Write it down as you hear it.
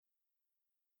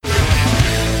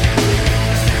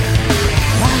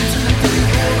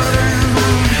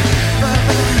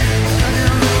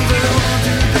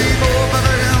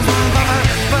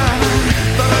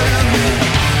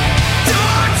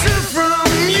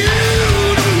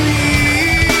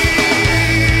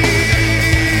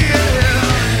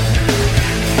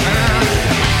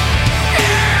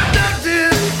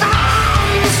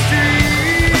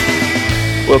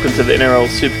Welcome to the NRL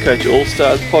Supercoach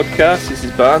All-Stars podcast. This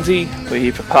is Barnsey. We're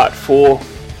here for part 4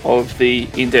 of the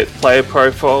in-depth player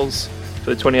profiles for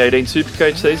the 2018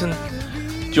 Supercoach season.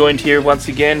 Joined here once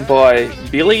again by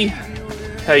Billy.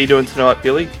 How are you doing tonight,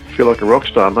 Billy? Feel like a rock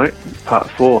star, mate. Part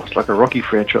 4. It's like a Rocky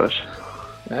franchise.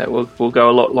 We'll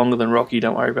go a lot longer than Rocky,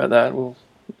 don't worry about that. We'll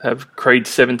have Creed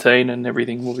 17 and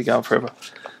everything. We'll be going forever.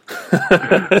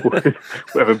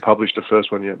 We haven't published the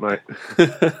first one yet, mate.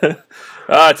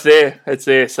 It's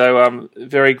there. So,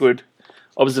 very good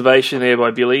observation there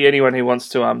by Billy. Anyone who wants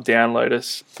to download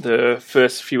us, the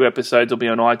first few episodes will be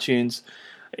on iTunes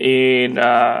in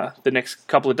the next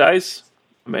couple of days,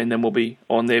 and then we'll be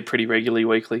on there pretty regularly,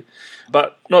 weekly.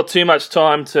 But not too much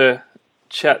time to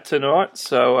chat tonight,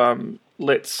 so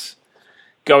let's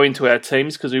go into our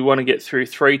teams because we want to get through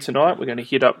 3 tonight. We're going to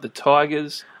hit up the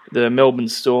Tigers, the Melbourne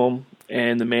Storm,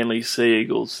 and the Manly Sea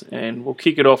Eagles. And we'll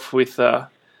kick it off with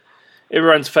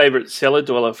everyone's favourite cellar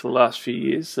dweller for the last few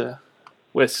years, the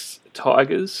West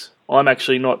Tigers. I'm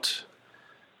actually not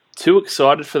too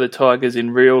excited for the Tigers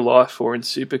in real life or in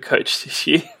Supercoach this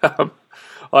year.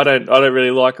 I don't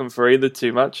really like them for either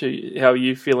too much. How are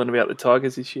you feeling about the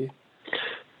Tigers this year?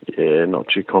 Yeah, not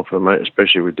too confident, mate,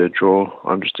 especially with their draw.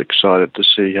 I'm just excited to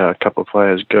see how a couple of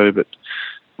players go, but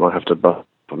might have to bust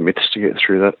myths to get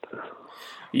through that.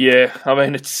 Yeah, I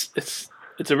mean, it's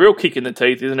a real kick in the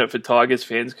teeth, isn't it, for Tigers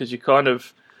fans? Because you kind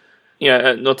of,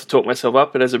 not to talk myself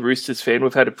up, but as a Roosters fan,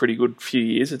 we've had a pretty good few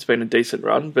years. It's been a decent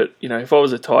run. But, if I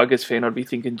was a Tigers fan, I'd be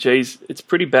thinking, geez, it's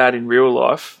pretty bad in real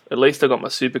life. At least I got my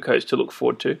Supercoach to look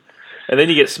forward to. And then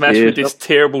you get smashed with this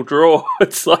terrible draw.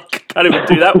 It's like, can't even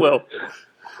do that well.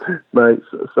 Mate,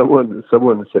 someone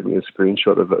sent me a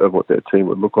screenshot of what their team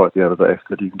would look like the other day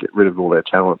after you can get rid of all their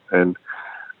talent. And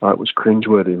it was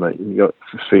cringeworthy, mate. You got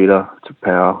Fifita,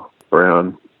 Tapau,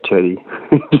 Brown, Teddy.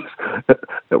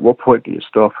 At what point do you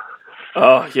stop?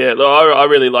 Oh, yeah. I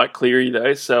really like Cleary,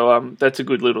 though, so that's a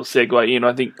good little segue in.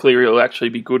 I think Cleary will actually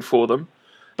be good for them.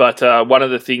 But one of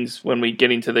the things when we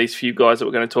get into these few guys that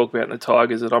we're going to talk about in the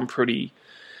Tigers that I'm pretty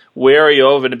wary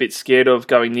of and a bit scared of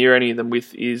going near any of them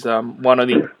with is one, I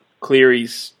think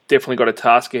Cleary's definitely got a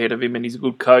task ahead of him and he's a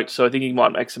good coach, so I think he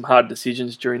might make some hard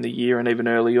decisions during the year and even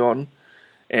early on.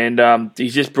 And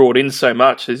he's just brought in so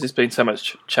much. There's just been so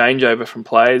much changeover from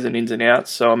players and ins and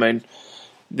outs. So, I mean,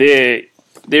 their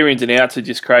ins and outs are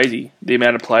just crazy, the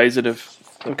amount of players that have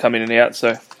come in and out.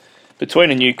 So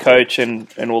between a new coach and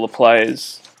all the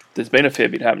players, there's been a fair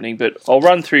bit happening. But I'll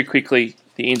run through quickly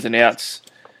the ins and outs,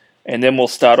 and then we'll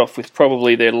start off with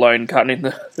probably their lone gun in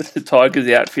the Tigers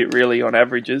outfit, really, on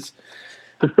averages.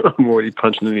 I'm already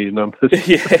punching in these numbers.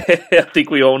 Yeah, I think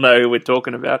we all know who we're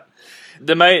talking about.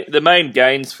 The main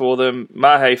gains for them,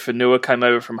 Mahe Fanua came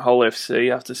over from Hull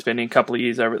FC after spending a couple of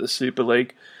years over at the Super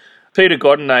League. Peter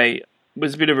Godinay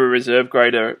was a bit of a reserve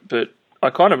grader, but I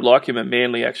kind of like him at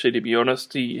Manly, actually, to be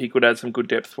honest. He could add some good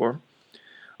depth for him.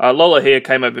 Lola Hare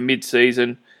came over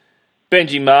mid-season.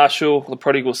 Benji Marshall, the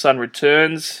prodigal son,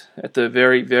 returns at the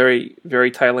very, very,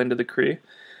 very tail end of the career.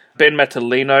 Ben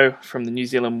Matalino from the New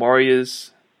Zealand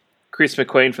Warriors. Chris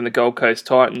McQueen from the Gold Coast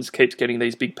Titans keeps getting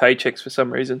these big paychecks for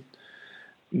some reason.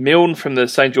 Milne from the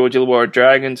St. George Illawarra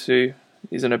Dragons, who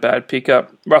isn't a bad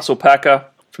pickup. Russell Packer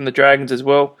from the Dragons as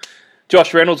well.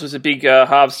 Josh Reynolds was a big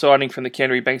halves signing from the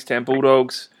Canterbury Bankstown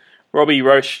Bulldogs. Robbie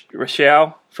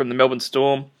Rochelle from the Melbourne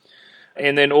Storm.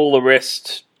 And then all the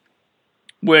rest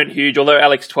weren't huge, although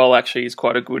Alex Twal actually is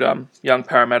quite a good young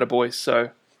Parramatta boy,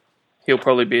 so he'll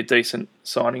probably be a decent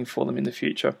signing for them in the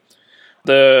future.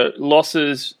 The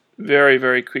losses very,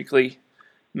 very quickly.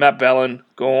 Matt Ballin,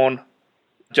 gone.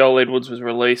 Joel Edwards was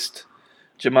released.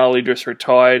 Jamal Idris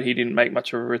retired. He didn't make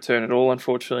much of a return at all,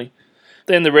 unfortunately.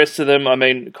 Then the rest of them, I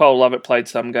mean, Kyle Lovett played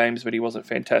some games, but he wasn't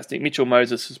fantastic. Mitchell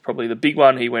Moses was probably the big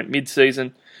one. He went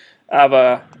mid-season.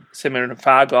 Ava Seminole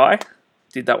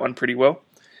did that one pretty well.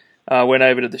 Went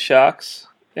over to the Sharks.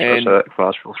 And that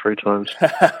fast for 3 times.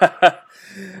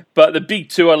 But the big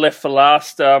 2 I left for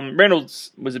last.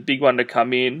 Reynolds was a big one to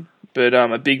come in, but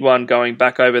a big one going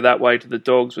back over that way to the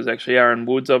Dogs was actually Aaron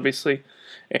Woods, obviously.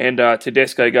 And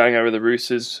Tedesco going over the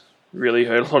Roosters really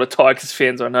hurt a lot of Tigers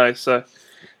fans, I know. So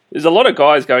there's a lot of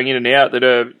guys going in and out that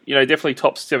are, definitely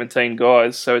top 17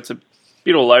 guys. So it's a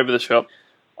bit all over the shop.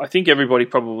 I think everybody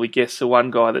probably guessed the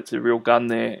one guy that's a real gun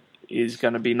there is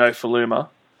going to be Nofaluma,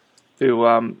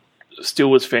 who still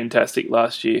was fantastic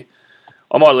last year.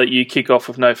 I might let you kick off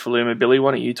with Nofaluma, Billy.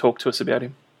 Why don't you talk to us about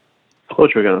him? I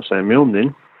thought you were going to say Milne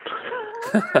then.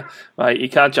 Mate, you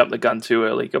can't jump the gun too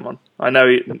early. Come on. I know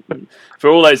for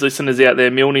all those listeners out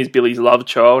there, Milne is Billy's love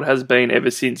child, has been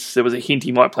ever since there was a hint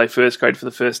he might play first grade for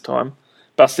the first time.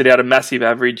 Busted out a massive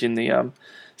average in the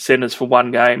centres for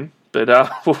one game. But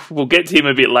we'll get to him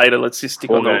a bit later. Let's just stick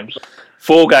on games.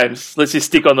 4 games. Let's just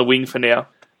stick on the wing for now.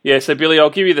 Yeah, so Billy, I'll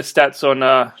give you the stats on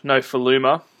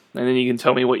Nofaluma, and then you can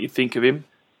tell me what you think of him.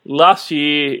 Last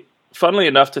year, funnily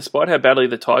enough, despite how badly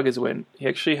the Tigers went, he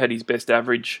actually had his best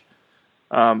average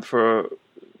for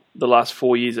the last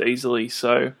 4 years easily.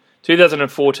 So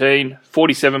 2014,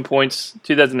 47 points.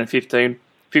 2015,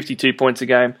 52 points a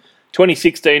game.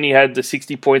 2016, he had the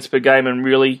 60 points per game and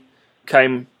really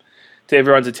came to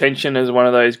everyone's attention as one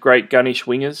of those great gunnish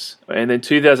wingers. And then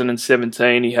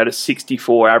 2017, he had a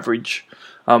 64 average,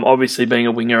 obviously being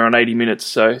a winger on 80 minutes,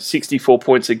 so 64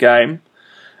 points a game.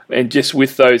 And just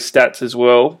with those stats as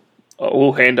well, I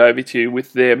will hand over to you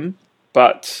with them.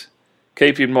 But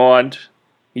keep in mind,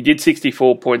 he did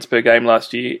 64 points per game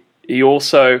last year. He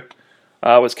also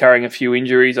was carrying a few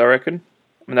injuries, I reckon.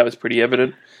 I mean, that was pretty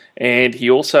evident. And he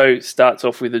also starts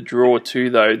off with a draw too,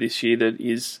 though, this year that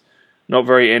is not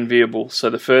very enviable. So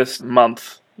the first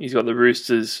month, he's got the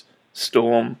Roosters,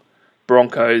 Storm,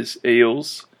 Broncos,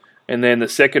 Eels. And then the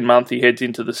second month, he heads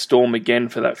into the Storm again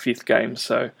for that 5th game.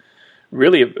 So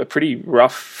really a pretty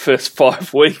rough first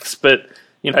 5 weeks. But,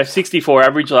 64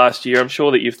 average last year. I'm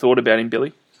sure that you've thought about him,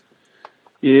 Billy.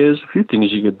 Yeah, there's a few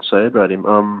things you could say about him.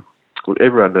 Well,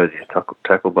 everyone knows his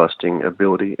tackle busting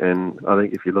ability, and I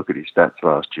think if you look at his stats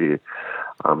last year,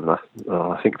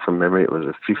 I think from memory it was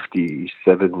a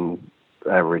 57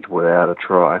 average without a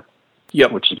try,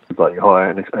 which is bloody high.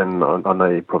 And I know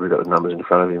you probably got the numbers in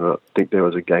front of him. I think there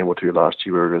was a game or two last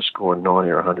year where he was scoring 90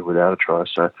 or 100 without a try.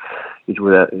 So he's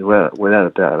without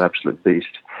a doubt an absolute beast.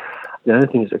 The only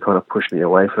things that kind of pushed me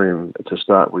away from him to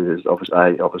start with is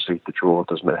obviously the draw. It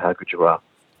doesn't matter how good you are.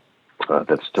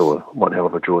 That's still one hell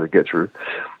of a draw to get through.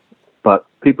 But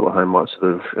people at home might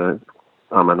sort of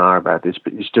and ah about this,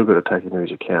 but you still got to take into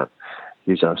his account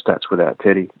his stats without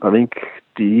Teddy. I think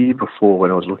the year before,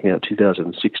 when I was looking at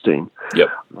 2016,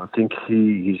 I think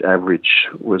his average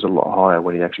was a lot higher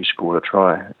when he actually scored a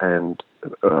try, and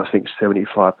I think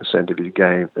 75%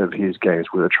 of his games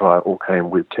with a try all came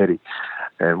with Teddy.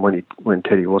 And when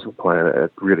Teddy wasn't playing,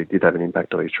 it really did have an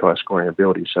impact on his try-scoring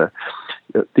ability. So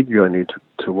I think you really need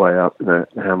to weigh up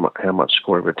how much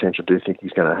scoring potential do you think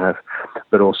he's going to have.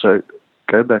 But also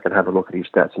go back and have a look at his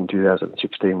stats in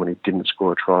 2016 when he didn't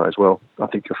score a try as well. I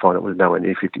think you'll find it was nowhere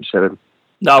near 57.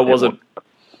 No, it wasn't.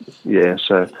 Yeah,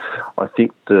 so I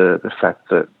think the fact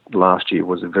that last year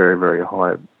was a very, very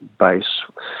high base,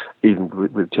 even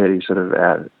with Teddy sort of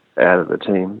out of the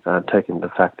team, taking the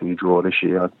fact that you draw this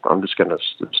year, I'm just going to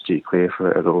steer clear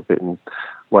for a little bit and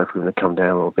wait for him to come down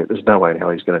a little bit. There's no way in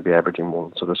hell he's going to be averaging more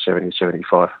than sort of 70,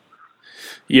 75.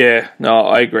 Yeah, no,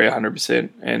 I agree 100%.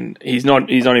 And he's not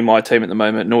in my team at the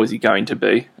moment, nor is he going to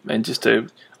be. And just to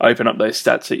open up those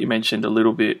stats that you mentioned a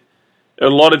little bit, a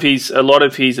lot of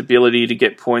his ability to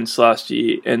get points last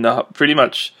year, and pretty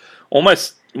much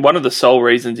almost one of the sole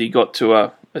reasons he got to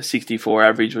a 64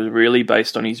 average was really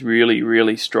based on his really,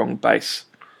 really strong base.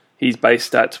 His base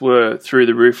stats were through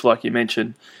the roof, like you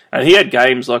mentioned. And he had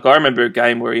games, like I remember a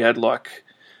game where he had like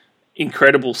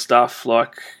incredible stuff,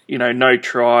 like, no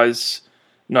tries,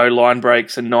 no line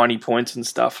breaks and 90 points and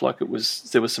stuff. Like there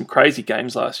was some crazy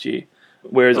games last year.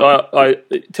 Whereas I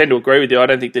tend to agree with you. I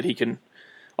don't think that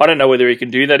I don't know whether he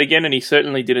can do that again, and he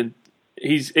certainly didn't.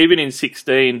 Even in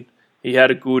 16, he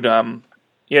had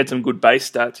he had some good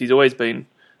base stats. He's always been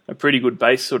a pretty good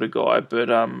base sort of guy,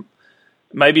 but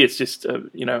maybe it's just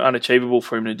unachievable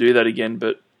for him to do that again.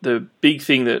 But the big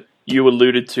thing that you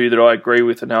alluded to that I agree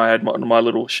with, and now I had my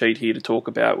little sheet here to talk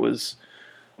about, was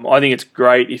I think it's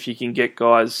great if you can get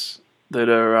guys that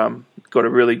are got a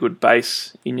really good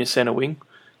base in your centre wing,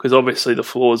 because obviously the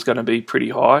floor is going to be pretty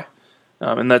high,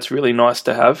 and that's really nice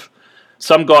to have.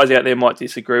 Some guys out there might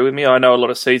disagree with me. I know a lot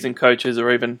of seasoned coaches,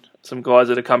 or even some guys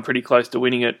that have come pretty close to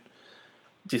winning it,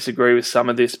 disagree with some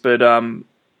of this, but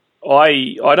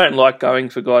I don't like going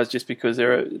for guys just because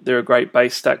they're a great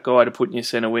base stat guy to put in your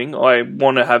centre wing. I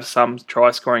want to have some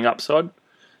try scoring upside,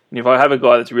 and if I have a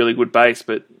guy that's really good base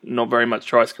but not very much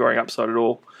try scoring upside at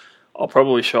all, I'll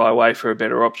probably shy away for a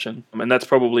better option. And that's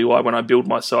probably why when I build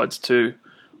my sides too,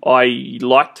 I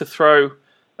like to throw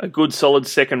a good solid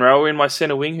second rower in my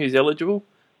centre wing who's eligible.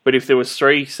 But if there was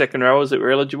 3 second rowers that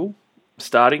were eligible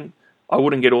starting, I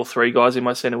wouldn't get all 3 guys in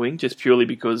my centre wing, just purely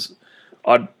because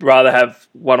I'd rather have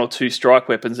 1 or 2 strike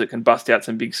weapons that can bust out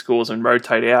some big scores and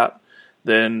rotate out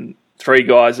than 3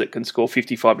 guys that can score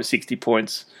 55 to 60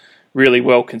 points really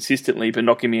well consistently but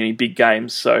not give me any big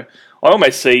games. So I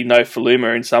almost see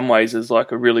Nofaluma in some ways as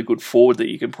like a really good forward that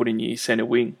you can put in your centre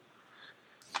wing.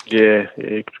 Yeah,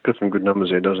 he's got some good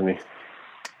numbers there, doesn't he?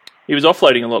 He was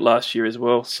offloading a lot last year as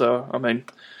well. So, I mean,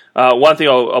 One thing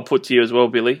I'll put to you as well,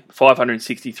 Billy,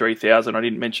 563,000. I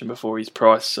didn't mention before his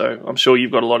price, so I'm sure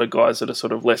you've got a lot of guys that are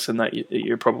sort of less than that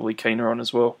you're probably keener on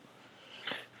as well.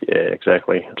 Yeah,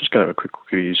 exactly. I'm just going to have a quick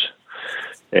look at his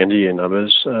Andy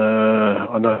numbers.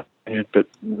 I know, but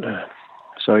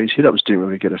so his hit-ups didn't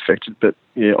really get affected, but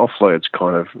yeah, offloads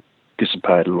kind of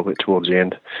dissipated a little bit towards the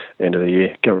end of the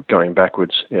year, going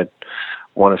backwards. He had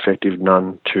 1 effective,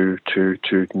 none, 2, 2,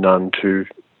 2, none, 2,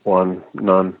 1,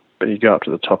 none. But you go up to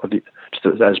the top of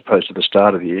as opposed to the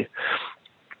start of the year,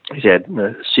 he's had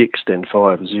 6, then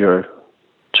 5, 0,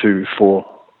 2, 4,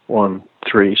 1,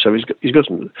 3. So he's got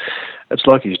some. It's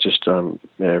like he's just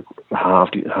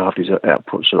halved his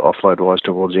output sort of offload wise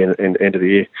towards the end of the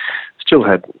year. Still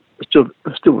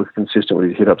was consistent with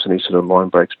his hit ups and his sort of line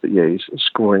breaks, but yeah, his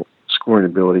scoring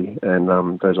ability and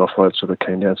those offloads sort of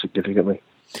came down significantly.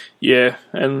 Yeah,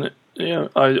 and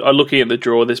I looking at the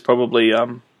draw, there's probably I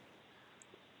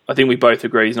think we both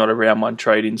agree he's not a round one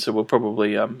trade-in, so we'll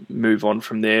probably move on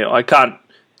from there. I can't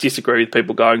disagree with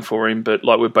people going for him, but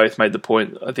like we've both made the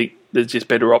point, I think there's just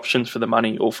better options for the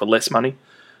money or for less money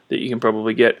that you can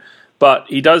probably get. But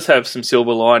he does have some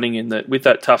silver lining in that with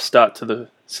that tough start to the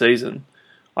season,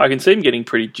 I can see him getting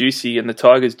pretty juicy, and the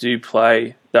Tigers do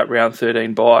play that round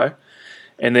 13 bye,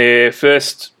 and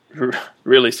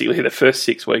realistically, the first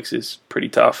 6 weeks is pretty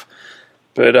tough.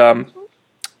 But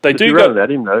they do go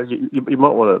at him though. You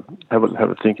might want to have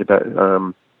a think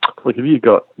about. Like if you've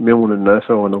got Milne and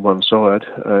Nofo on the one side,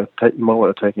 you might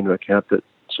want to take into account that.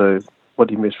 So what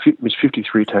he missed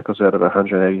 53 tackles out of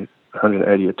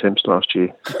 180 attempts last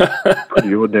year.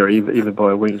 Pretty ordinary, even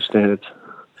by a wing standards.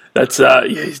 That's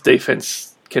his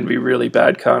defense can be really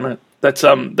bad, can't it? That's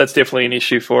definitely an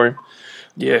issue for him.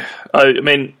 Yeah, I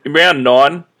mean, in round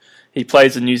 9, he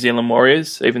plays the New Zealand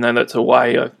Warriors, even though that's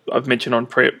away. I've mentioned on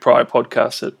prior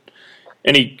podcasts that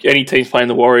any teams playing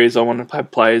the Warriors, I want to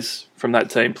have players from that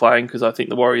team playing because I think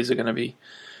the Warriors are going to be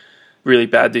really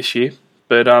bad this year.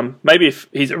 But maybe if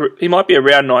he might be a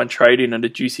round 9 trade-in at a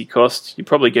juicy cost, you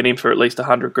probably get him for at least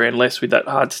 $100,000 less with that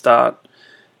hard start.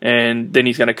 And then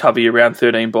he's going to cover you round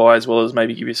 13 bye as well as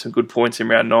maybe give you some good points in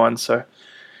round 9. So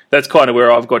that's kind of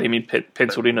where I've got him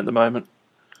penciled in at the moment.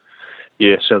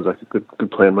 Yeah, sounds like a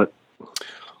good plan, mate.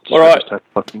 All right.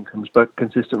 Fucking comes back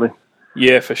consistently.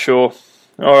 Yeah, for sure.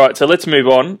 All right, so let's move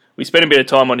on. We spent a bit of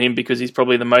time on him because he's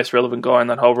probably the most relevant guy in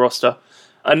that whole roster.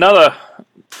 Another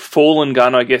fallen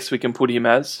gun, I guess we can put him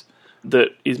as, that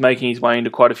is making his way into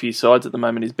quite a few sides at the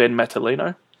moment is Ben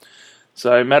Matalino.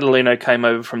 So Matalino came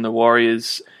over from the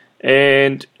Warriors,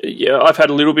 and yeah, I've had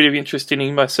a little bit of interest in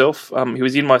him myself. He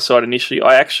was in my side initially.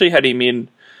 I actually had him in.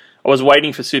 I was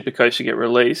waiting for Supercoach to get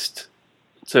released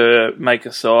to make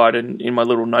a side, and in my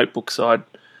little notebook side,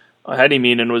 I had him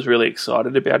in and was really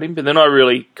excited about him. But then I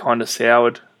really kind of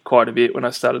soured quite a bit when I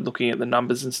started looking at the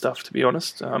numbers and stuff, to be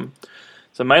honest.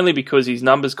 So mainly because his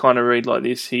numbers kind of read like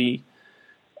this. He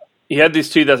had this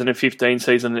 2015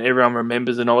 season that everyone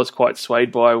remembers, and I was quite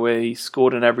swayed by, where he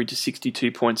scored an average of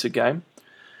 62 points a game.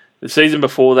 The season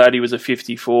before that, he was a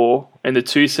 54, and the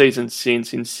 2 seasons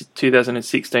since, in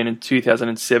 2016 and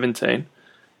 2017,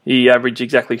 he averaged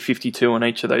exactly 52 on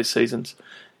each of those seasons.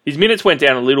 His minutes went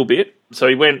down a little bit, so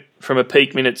he went from a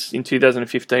peak minutes in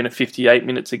 2015 of 58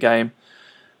 minutes a game,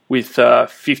 with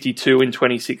 52 in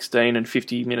 2016 and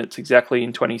 50 minutes exactly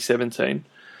in 2017.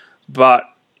 But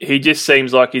he just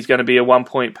seems like he's going to be a 1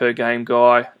 point per game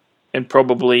guy and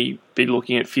probably be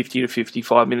looking at 50 to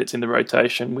 55 minutes in the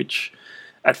rotation, which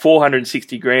at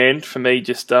 $460,000 for me,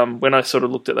 just when I sort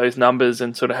of looked at those numbers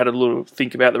and sort of had a little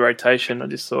think about the rotation, I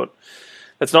just thought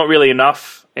that's not really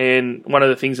enough. And one of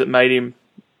the things that made him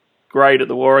great at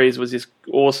the Warriors was this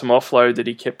awesome offload that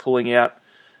he kept pulling out,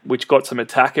 which got some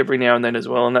attack every now and then as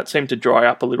well, and that seemed to dry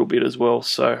up a little bit as well.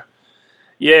 So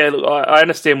yeah, look, I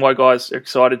understand why guys are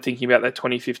excited thinking about that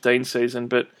 2015 season,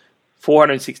 but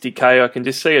 $460,000, I can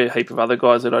just see a heap of other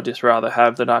guys that I'd just rather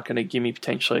have that aren't going to give me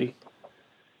potentially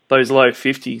those low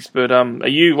 50s. But are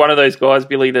you one of those guys,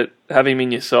 Billy, that have him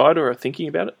in your side or are thinking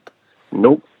about it?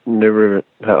 Nope, never.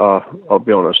 I'll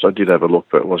be honest, I did have a look,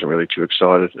 but wasn't really too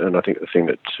excited. And I think the thing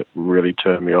that really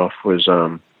turned me off was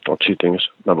 2 things.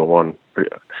 Number one,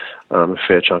 a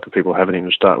fair chunk of people having him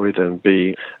to start with, and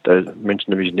B, the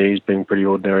mention of his knees being pretty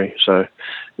ordinary. So,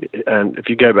 and if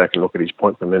you go back and look at his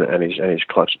point per minute and his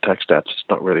clutch attack stats, it's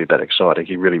not really that exciting.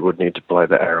 He really would need to play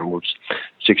the Aaron Woods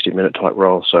 60-minute type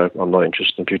role. So I'm not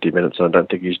interested in 50 minutes, and I don't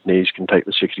think his knees can take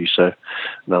the 60. So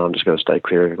no, I'm just going to stay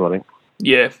clear of him, I think.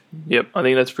 Yeah, yep. I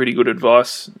think that's pretty good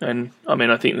advice. And I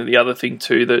mean, I think that the other thing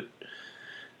too that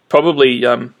probably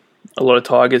a lot of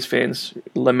Tigers fans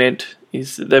lament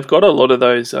is that they've got a lot of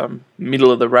those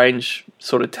middle of the range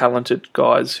sort of talented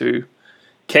guys who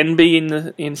can be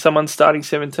in someone's starting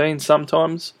 17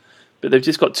 sometimes, but they've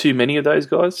just got too many of those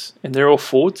guys, and they're all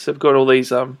forwards. They've got all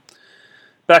these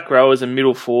back rowers and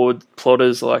middle forward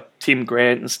plotters like Tim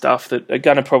Grant and stuff that are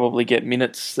going to probably get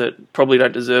minutes that probably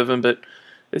don't deserve them, but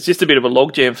it's just a bit of a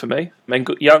logjam for me. I mean,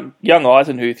 young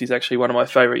Eisenhuth is actually one of my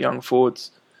favourite young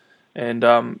forwards, and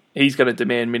he's going to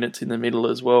demand minutes in the middle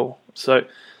as well. So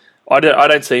I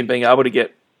don't see him being able to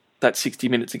get that 60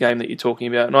 minutes a game that you're talking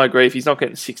about. And I agree, if he's not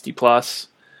getting 60 plus,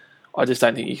 I just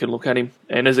don't think you can look at him.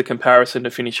 And as a comparison to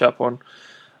finish up on,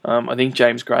 I think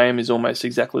James Graham is almost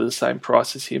exactly the same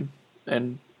price as him.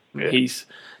 And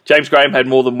James Graham had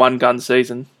more than one gun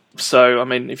season. So, I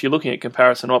mean, if you're looking at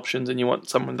comparison options and you want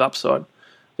someone with upside,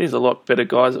 there's a lot better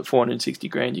guys at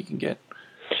 $460,000 you can get.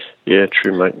 Yeah,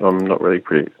 true, mate. I'm not very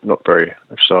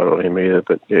excited on him either.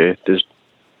 But yeah, there's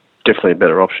definitely a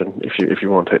better option if you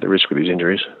want to take the risk with his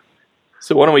injuries.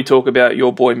 So why don't we talk about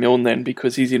your boy Milne then,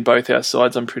 because he's in both our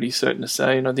sides, I'm pretty certain to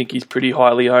say, and I think he's pretty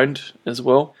highly owned as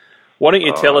well. Why don't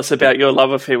you tell us about your love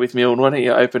affair with Milne? Why don't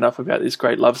you open up about this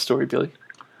great love story, Billy?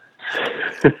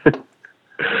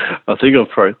 I think I've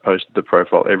posted the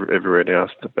profile everywhere now.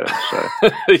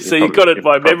 So you got it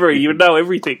by memory. You know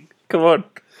everything. Come on.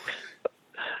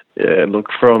 Yeah, look,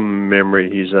 from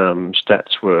memory, his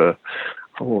stats were,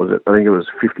 what was it? I think it was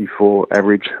 54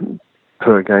 average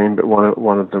per game, but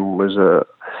one of them was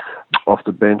off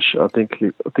the bench. I think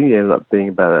he ended up being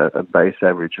about a base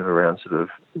average of around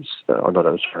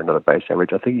not a base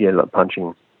average. I think he ended up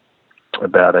punching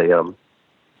about a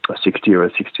 60 or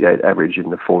a 68 average in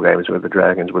the 4 games with the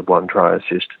Dragons with 1 try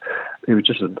assist. He was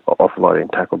just an offloading,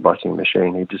 tackle busting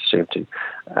machine. He just seemed to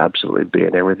absolutely be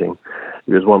in everything.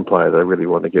 He was one player that I really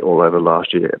wanted to get all over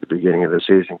last year at the beginning of the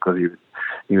season, because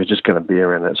he was just going to be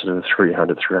around that sort of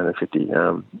 300, 350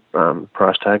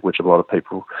 price tag, which a lot of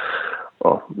people,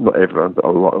 well, not everyone, but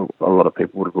a lot of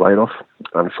people would have laid off.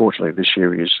 Unfortunately, this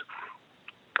year he's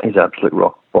absolute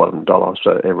rock bottom dollar,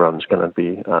 so everyone's going to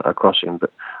be across him.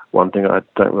 But one thing I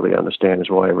don't really understand is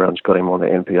why everyone's got him on the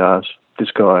NPRs.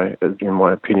 This guy, in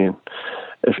my opinion,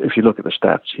 if you look at the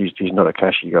stats, he's not a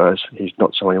cashy, guys. He's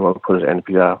not someone you want to put as an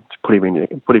NPR. Put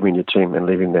him in your team and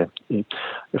leave him there.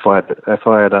 If I had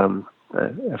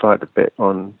to bet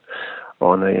on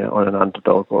an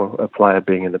underdog or a player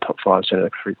being in the top 5 centre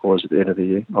 3/4 at the end of the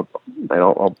year,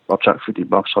 I'll chuck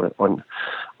 $50 on it on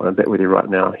a bet with you right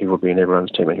now. He will be in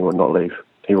everyone's team and he will not leave.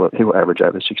 He will average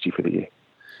over 60 for the year.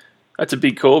 That's a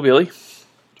big call, Billy.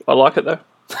 I like it though.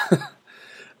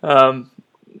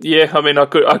 Yeah, I mean,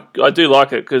 I do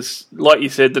like it because, like you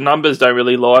said, the numbers don't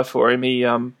really lie for him. He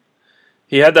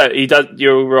had that. He does.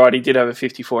 You're right. He did have a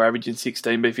 54 average in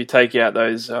 16, but if you take out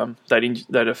those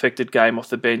that affected game off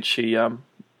the bench, he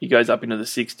goes up into the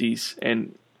 60s.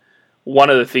 And one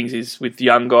of the things is with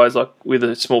young guys, like with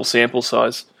a small sample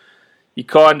size, you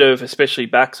kind of, especially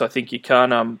backs, I think you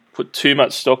can't put too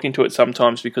much stock into it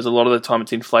sometimes, because a lot of the time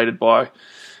it's inflated by,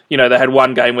 they had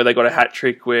one game where they got a hat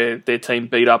trick where their team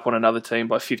beat up on another team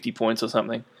by 50 points or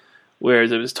something,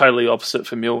 whereas it was totally opposite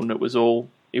for Milne. It was all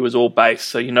base,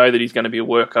 so you know that he's going to be a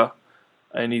worker,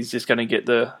 and he's just going to get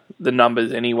the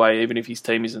numbers anyway, even if his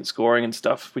team isn't scoring and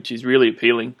stuff, which is really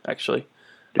appealing, actually.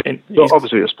 And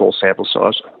obviously a small sample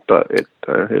size, but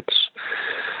it's.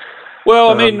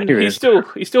 Well, I mean, he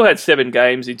still had 7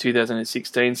 games in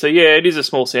 2016, so yeah, it is a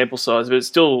small sample size, but it's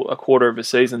still a quarter of a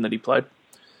season that he played.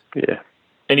 Yeah.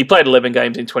 And he played 11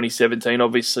 games in 2017,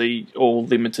 obviously all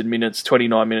limited minutes,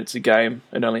 29 minutes a game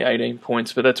and only 18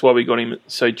 points, but that's why we got him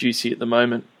so juicy at the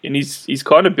moment. And he's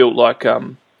kind of built like,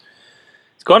 it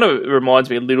kind of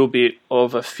reminds me a little bit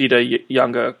of a fitter,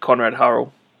 younger Conrad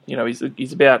Hurrell.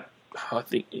 He's about, I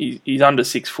think, he's under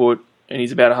 6 foot and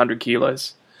he's about 100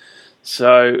 kilos.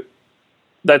 So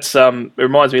that's it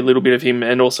reminds me a little bit of him,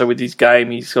 and also with his game,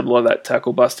 he's got a lot of that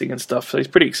tackle busting and stuff, so he's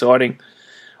pretty exciting.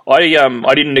 I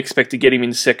didn't expect to get him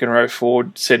in second row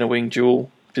forward, centre wing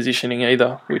dual positioning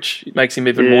either, which makes him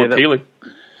even more appealing.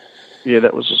 Yeah,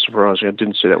 that was a surprise. I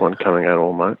didn't see that one coming at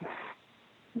all, mate.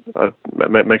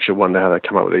 It makes you wonder how they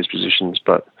come up with these positions,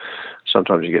 but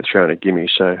sometimes you get thrown a gimme,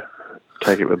 so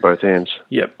take it with both hands.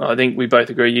 Yep, I think we both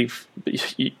agree.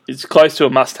 It's close to a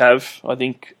must-have, I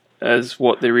think, as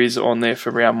what there is on there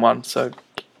for round 1, so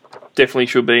definitely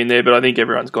should be in there, but I think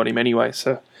everyone's got him anyway,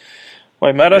 so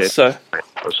won't matter. Yeah, so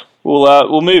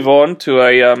we'll move on to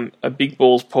a big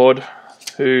balls pod,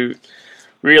 who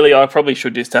really I probably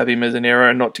should just have him as an error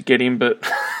and not to get him, but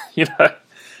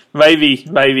maybe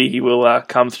he will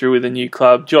come through with a new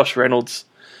club. Josh Reynolds,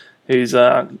 who's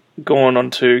gone on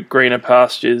to greener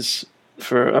pastures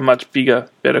for a much bigger,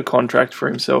 better contract for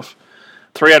himself.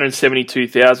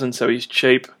 372,000, so he's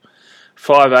cheap.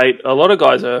 5'8". A lot of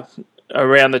guys are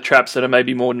around the traps that are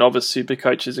maybe more novice super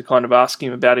coaches are kind of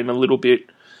asking about him a little bit.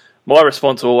 My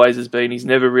response always has been he's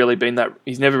never really been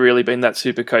that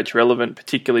super coach relevant,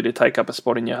 particularly to take up a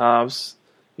spot in your halves.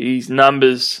 His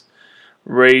numbers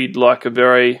read like a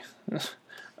very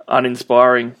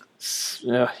uninspiring.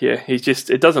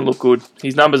 It doesn't look good.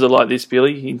 His numbers are like this,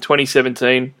 Billy. In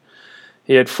 2017,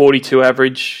 he had 42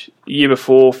 average. Year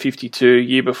before, 52.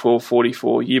 Year before,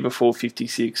 44. Year before,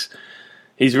 56.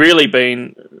 He's really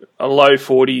been a low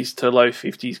 40s to low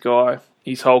 50s guy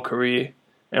his whole career.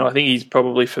 And I think he's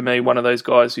probably, for me, one of those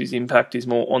guys whose impact is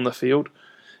more on the field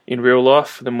in real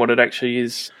life than what it actually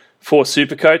is for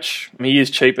Supercoach. He is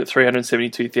cheap at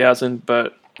 $372,000,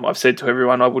 but I've said to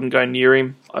everyone I wouldn't go near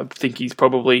him. I think he's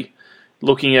probably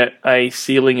looking at a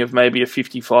ceiling of maybe a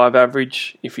 55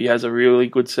 average if he has a really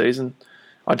good season.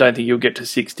 I don't think he'll get to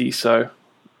 60, so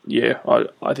yeah,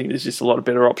 I think there's just a lot of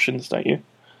better options, don't you?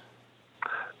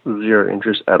 Zero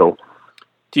interest at all.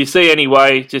 Do you see any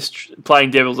way, just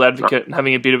playing devil's advocate and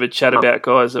having a bit of a chat about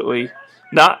guys that we...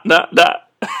 Nah. Do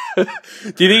you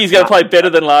think he's going to play better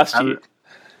than last year?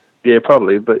 Yeah,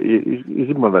 probably, but he's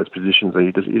in one of those positions that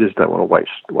you just don't want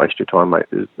to waste your time, mate.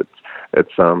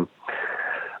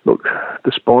 Look,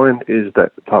 the spine is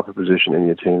that type of position in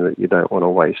your team that you don't want to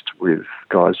waste with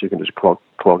guys who can just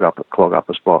clog up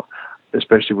a spot,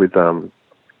 especially with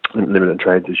limited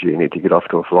trades this year. You need to get off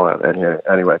to a flyer, and the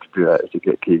only way to do that is to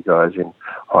get key guys in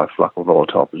high fluck and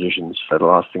volatile positions. So the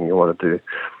last thing you want to do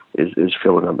is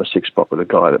fill a number 6 spot with a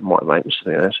guy that might make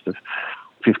sort of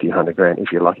 50, 100 grand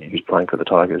if you're lucky who's playing for the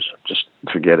Tigers. Just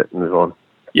forget it and move on.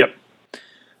 Yep.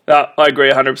 I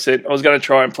agree 100%. I was going to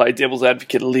try and play devil's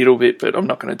advocate a little bit, but I'm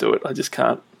not going to do it. I just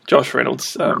can't. Josh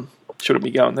Reynolds shouldn't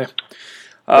be going there.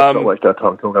 Let's not waste our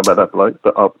time talking about that bloke,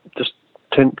 but I'll just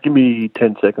give me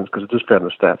 10 seconds because I just found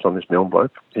the stats on this Milne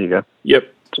bloke. Here you go.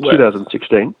 Yep. So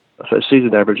 2016, so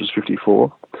season average was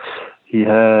 54. He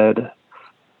had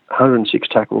 106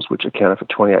 tackles, which accounted for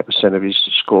 28% of his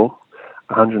score.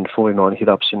 149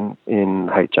 hit-ups in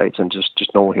H8s and just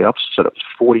normal hit-ups, so that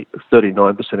was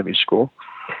 39% of his score.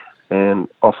 And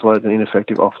offloads and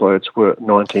ineffective offloads were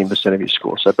 19% of his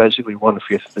score. So basically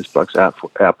 1/5 of this bloke's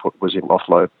output was in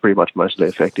offload, pretty much mostly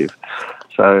effective.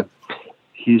 So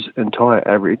his entire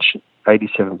average,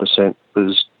 87%,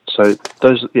 was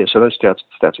those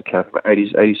stats account for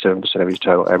 87% of his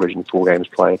total average in 4 games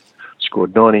played.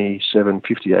 Scored 97,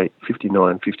 58,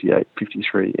 59, 58,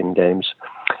 53 in games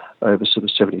over sort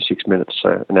of 76 minutes,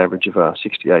 so an average of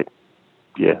 68.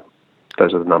 Yeah,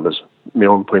 those are the numbers.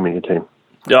 Milne, put him in your team.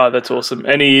 Yeah, that's awesome.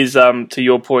 And he is, to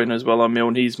your point as well on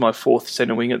Milne, he's my 4th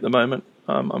centre wing at the moment.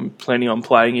 I'm planning on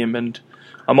playing him, and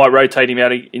I might rotate him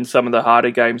out in some of the harder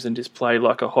games and just play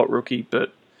like a hot rookie.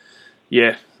 But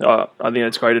yeah, I think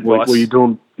that's great advice. Well, you're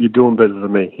doing better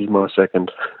than me. He's my 2nd.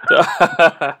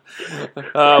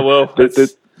 Well,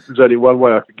 there's only one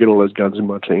way I could get all those guns in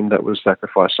my team. That was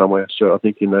sacrifice somewhere. So I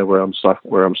think you know where I'm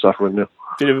suffering now.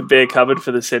 Bit of a bare cupboard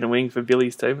for the centre wing for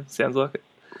Billy's team. It sounds like it.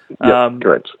 Yeah,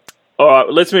 great. All right,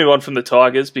 let's move on from the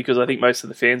Tigers because I think most of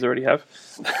the fans already have.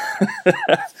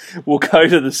 We'll go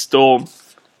to the Storm.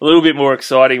 A little bit more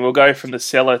exciting. We'll go from the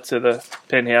cellar to the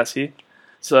penthouse here.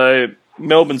 So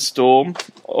Melbourne Storm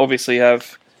obviously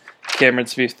have Cameron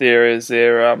Smith there as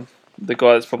their the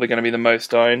guy that's probably going to be the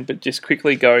most owned. But just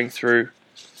quickly going through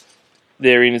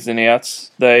their ins and outs,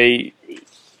 they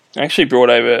actually brought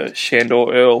over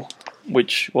Shandor Earl,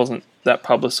 which wasn't that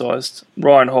publicised.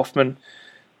 Ryan Hoffman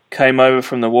came over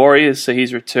from the Warriors, so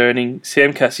he's returning.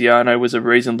 Sam Cassiano was a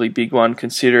reasonably big one,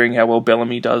 considering how well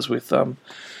Bellamy does with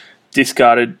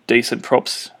discarded decent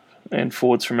props and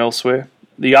forwards from elsewhere.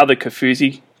 The other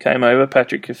Kafusi came over,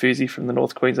 Patrick Kafusi from the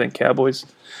North Queensland Cowboys.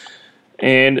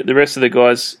 And the rest of the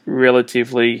guys,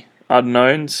 relatively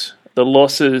unknowns. The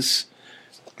losses,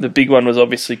 the big one was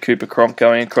obviously Cooper Cronk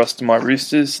going across to my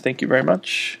Roosters. Thank you very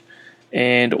much.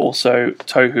 And also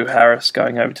Tohu Harris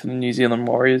going over to the New Zealand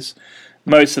Warriors.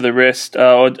 Most of the rest,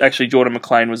 actually Jordan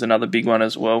McLean was another big one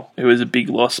as well, who was a big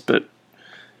loss, but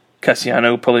Cassiano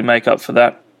will probably make up for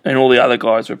that. And all the other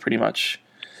guys were pretty much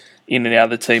in and out of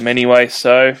the team anyway,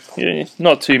 so yeah,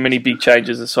 not too many big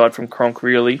changes aside from Cronk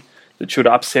really that should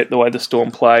upset the way the Storm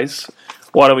plays.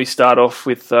 Why don't we start off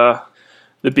with the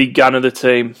big gun of the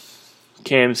team,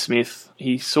 Cam Smith.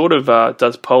 He sort of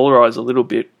does polarise a little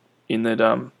bit in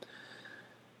that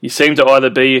you seem to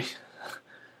either be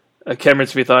a Cameron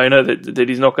Smith owner that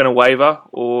he's not going to waver,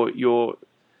 or you're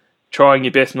trying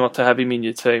your best not to have him in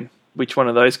your team. Which one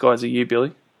of those guys are you,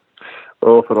 Billy?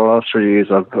 Well, for the last 3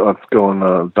 years, I've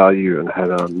gone value and had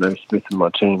Cam Smith in my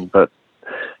team, but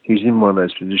he's in one of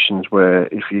those positions where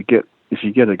if you get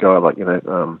a guy like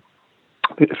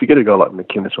if you get a guy like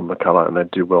McInnes or McCullough and they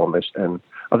do well on this, and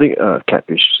I think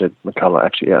Catfish said McCullough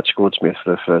actually outscored Smith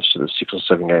for the first sort of 6 or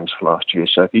 7 games for last year.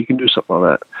 So if you can do something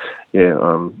like that,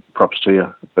 yeah, props to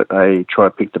you. But A, try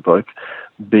to pick the bloke.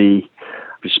 B,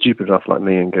 if you're stupid enough like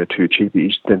me and go too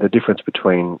cheapies, then the difference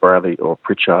between Bradley or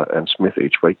Pritchard and Smith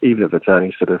each week, even if it's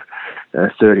only sort of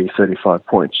 30, 35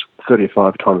 points,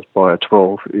 35 times by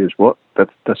 12 is what?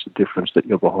 That's the difference that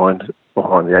you're behind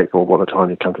the 8 ball by the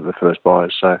time you come to the first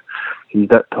buys. So he's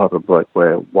that type of bloke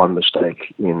where one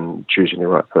mistake in choosing the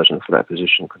right person for that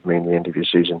position could mean the end of your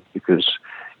season, because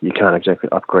you can't exactly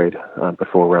upgrade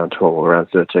before round 12 or round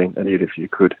 13. And even if you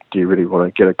could, do you really want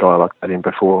to get a guy like that in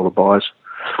before all the buys?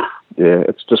 Yeah,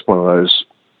 it's just one of those,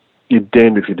 you're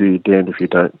damned if you do, you're damned if you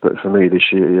don't. But for me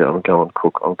this year, yeah, I'm going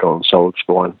Cook, I'm going solid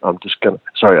spine. I'm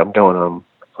going,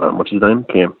 what's his name?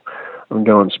 Cam. I'm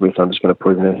going Smith. I'm just going to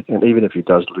put him in. And even if he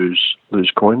does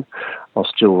lose coin, I'll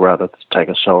still rather take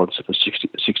a solid sort of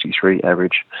 63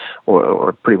 average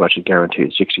or pretty much a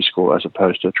guaranteed 60 score as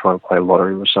opposed to try and play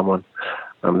lottery with someone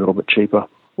a little bit cheaper.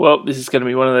 Well, this is going to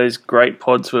be one of those great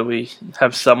pods where we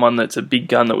have someone that's a big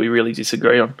gun that we really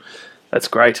disagree on. That's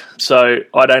great. So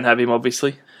I don't have him,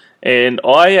 obviously. And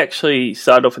I actually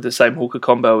started off with the same hooker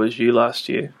combo as you last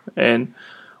year. And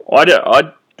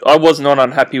I was not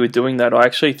unhappy with doing that. I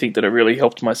actually think that it really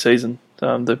helped my season,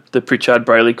 the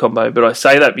Pritchard-Brayley combo. But I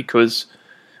say that because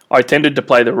I tended to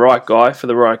play the right guy for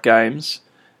the right games,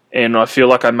 and I feel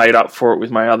like I made up for it with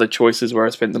my other choices where I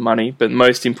spent the money. But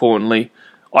most importantly,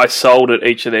 I sold at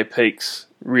each of their peaks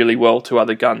really well to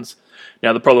other guns.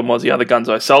 Now, the problem was the other guns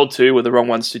I sold to were the wrong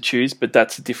ones to choose, but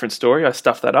that's a different story. I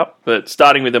stuffed that up. But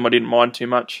starting with them, I didn't mind too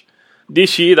much.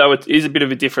 This year, though, it is a bit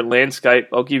of a different landscape.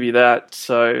 I'll give you that.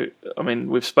 So, I mean,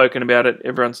 we've spoken about it.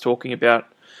 Everyone's talking about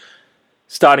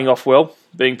starting off well,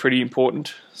 being pretty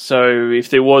important. So,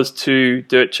 if there was 2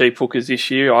 dirt cheap hookers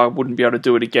this year, I wouldn't be able to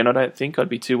do it again, I don't think. I'd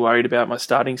be too worried about my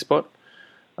starting spot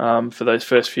for those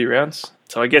first few rounds.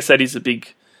 So, I guess that is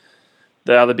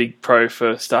the other big pro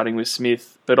for starting with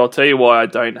Smith. But I'll tell you why I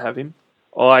don't have him.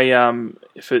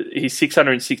 He's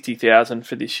 660,000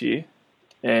 for this year.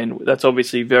 And that's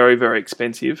obviously very, very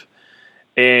expensive.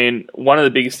 And one of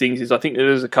the biggest things is I think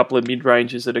there's a couple of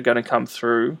mid-rangers that are going to come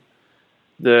through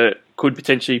that could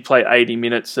potentially play 80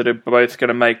 minutes that are both going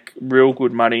to make real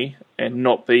good money and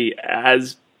not be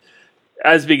as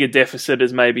big a deficit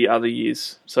as maybe other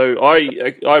years. So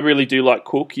I really do like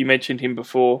Cook. You mentioned him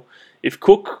before. If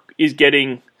Cook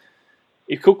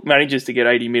manages to get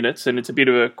 80 minutes, and it's a bit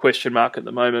of a question mark at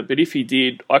the moment, but if he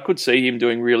did, I could see him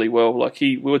doing really well. Like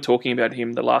we were talking about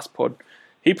him the last pod.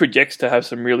 He projects to have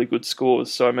some really good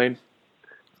scores. So, I mean,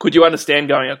 could you understand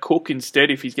going a Cook instead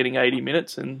if he's getting 80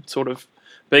 minutes and sort of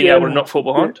being able to not fall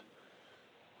behind?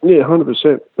 Yeah,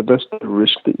 100%. But that's the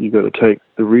risk that you've got to take.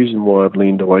 The reason why I've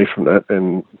leaned away from that,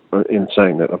 and in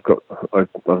saying that, I've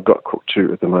got Cook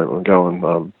too at the moment. I'm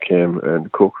going Cam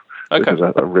and Cook. Okay. Because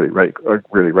I really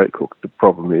rate Cook. The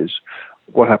problem is,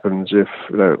 what happens if,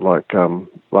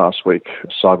 last week,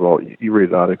 Seibold, you read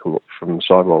an article from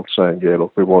Seibold saying, yeah,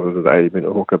 look, we wanted an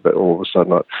 80-minute hooker, but all of a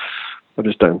sudden, I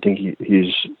just don't think I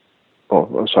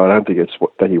don't think it's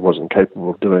that he wasn't capable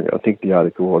of doing it. I think the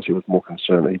article was he was more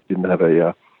concerned that he didn't have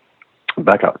a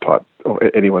backup type or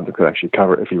anyone that could actually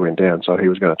cover it if he went down, so he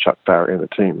was going to chuck Barrett in the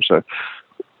team. So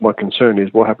my concern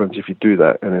is what happens if you do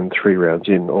that and then 3 rounds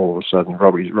in, all of a sudden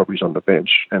Robbie's on the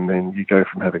bench, and then you go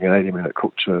from having an 80-minute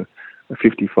cook to a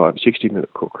 55,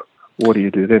 60-minute cook. What do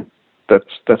you do then?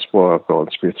 That's why I've gone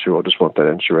Smith too. I just want that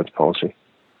insurance policy.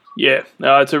 Yeah,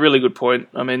 no, it's a really good point.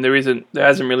 I mean, there hasn't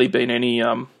really been any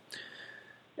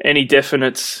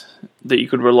definites that you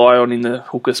could rely on in the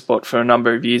hooker spot for a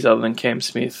number of years other than Cam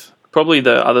Smith. Probably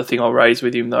the other thing I'll raise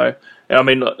with him though, I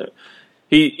mean,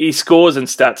 he scores and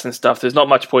stats and stuff. There's not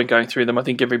much point going through them. I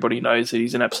think everybody knows that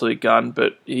he's an absolute gun,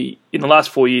 but in the last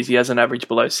 4 years he hasn't averaged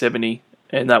below 70,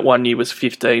 and that 1 year was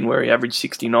 15 where he averaged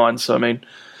 69. So, I mean,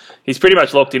 he's pretty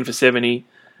much locked in for 70.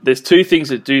 There's 2 things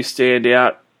that do stand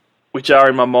out, which are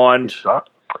in my mind.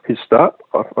 His start?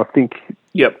 I think...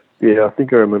 Yep. Yeah, I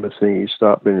think I remember seeing his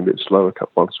start being a bit slow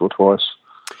once or twice.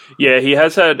 Yeah, he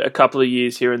has had a couple of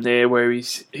years here and there where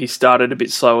he started a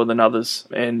bit slower than others,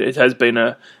 and it has been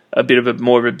a bit of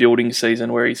more of a building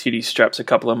season where he's hit his straps a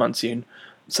couple of months in.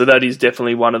 So that is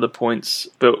definitely one of the points.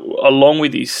 But along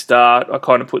with his start, I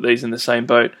kind of put these in the same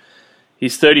boat.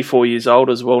 He's 34 years old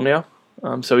as well now,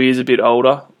 so he is a bit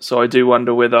older. So I do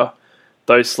wonder whether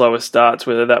those slower starts,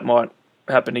 whether that might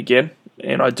happen again.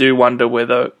 And I do wonder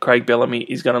whether Craig Bellamy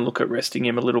is going to look at resting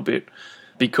him a little bit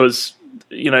because,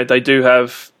 they do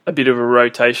have a bit of a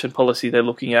rotation policy they're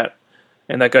looking at.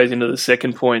 And that goes into the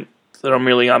second point that I'm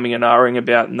really umming and ahhing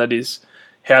about, and that is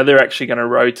how they're actually going to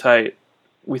rotate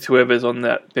with whoever's on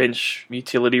that bench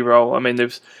utility role. I mean,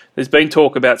 there's been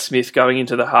talk about Smith going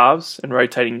into the halves and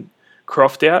rotating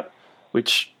Croft out,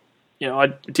 which I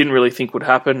didn't really think would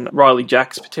happen. Riley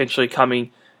Jacks potentially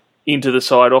coming into the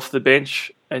side off the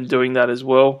bench and doing that as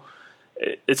well.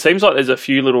 It seems like there's a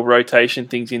few little rotation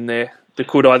things in there that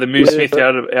could either move Smith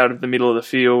out of the middle of the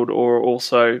field or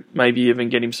also maybe even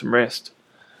get him some rest.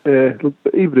 Yeah, look,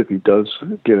 even if he does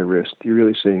get a rest, you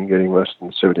really see him getting less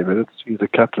than 70 minutes. He's the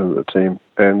captain of the team,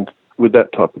 and with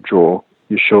that type of draw,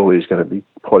 you surely he's going to be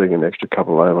potting an extra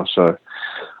couple over. So,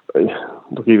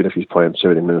 look, even if he's playing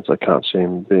 70 minutes, I can't see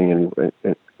him being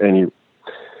any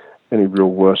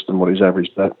real worse than what he's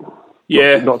averaged at.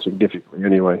 Yeah, not significantly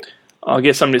anyway. I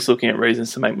guess I'm just looking at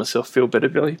reasons to make myself feel better,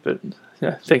 Billy. But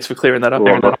yeah, thanks for clearing that up.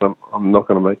 Well, I'm not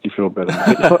going to make you feel better.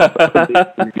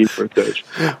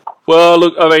 Well,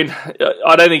 look, I mean,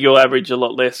 I don't think he'll average a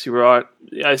lot less. You're right.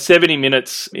 70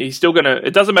 minutes. He's still going to.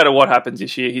 It doesn't matter what happens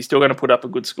this year. He's still going to put up a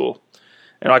good score,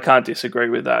 and I can't disagree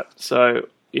with that. So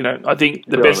I think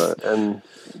the best.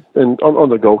 And on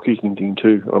the goal kicking thing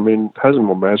too, I mean, Hazem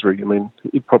or Masri, I mean,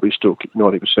 he'd probably still kick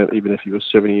 90% even if he was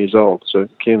 70 years old. So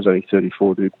Cam's only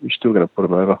 34, dude. You're still going to put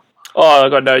him over. Oh,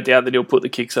 I've got no doubt that he'll put the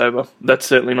kicks over. That's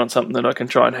certainly not something that I can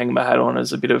try and hang my hat on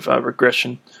as a bit of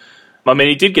regression. I mean,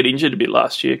 he did get injured a bit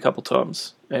last year a couple of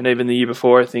times, and even the year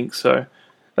before, I think. So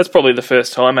that's probably the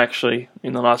first time, actually,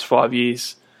 in the last 5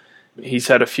 years, he's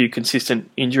had a few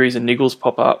consistent injuries and niggles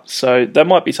pop up. So that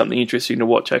might be something interesting to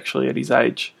watch, actually, at his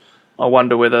age. I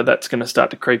wonder whether that's going to start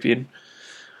to creep in.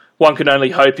 One can only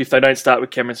hope if they don't start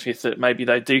with Cameron Smith that maybe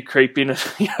they do creep in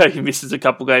and he misses a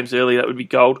couple games early. That would be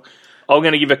gold. I'm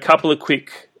going to give a couple of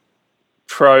quick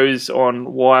pros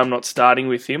on why I'm not starting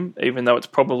with him, even though it's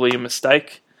probably a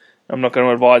mistake. I'm not going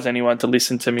to advise anyone to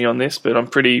listen to me on this, but I'm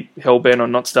pretty hell-bent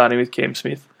on not starting with Cam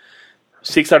Smith.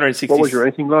 660. What was your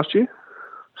ranking last year?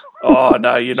 Oh,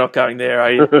 no, you're not going there,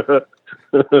 are you?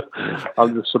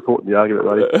 I'm just supporting the argument,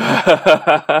 buddy.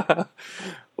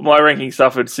 My ranking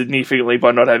suffered significantly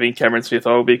by not having Cameron Smith,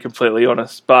 I will be completely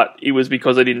honest. But it was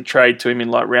because I didn't trade to him in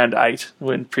like round 8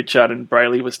 when Pritchard and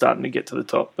Brayley were starting to get to the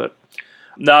top. But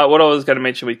no, what I was going to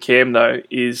mention with Cam, though,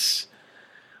 is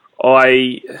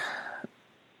I'm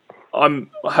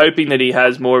hoping that he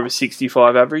has more of a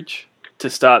 65 average to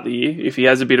start the year. If he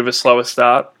has a bit of a slower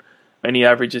start and he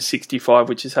averages 65,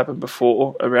 which has happened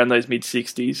before, around those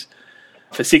mid-60s,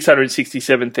 for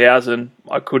 667,000,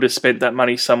 I could have spent that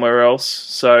money somewhere else.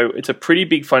 So it's a pretty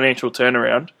big financial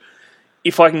turnaround.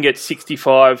 If I can get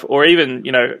 65 or even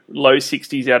low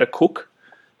 60s out of Cook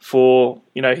for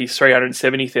his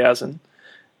 370,000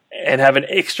 and have an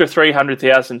extra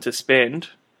 300,000 to spend,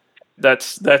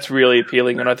 that's really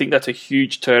appealing. And I think that's a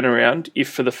huge turnaround. If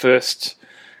for the first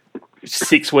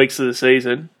 6 weeks of the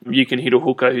season you can hit a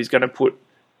hooker who's going to put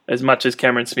as much as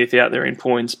Cameron Smith out there in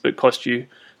points, but cost you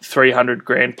 300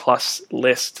 grand plus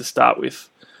less to start with.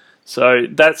 So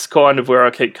that's kind of where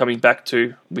I keep coming back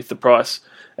to with the price.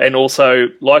 And also,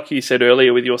 like you said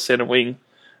earlier with your centre wing,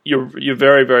 you're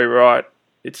very, very right.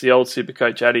 It's the old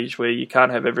Supercoach adage where you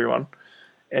can't have everyone.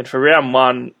 And for round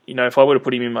 1, if I were to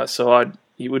put him in my side,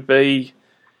 it would be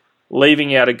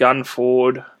leaving out a gun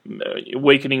forward,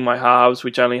 weakening my halves,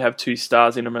 which only have 2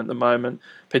 stars in them at the moment,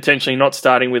 potentially not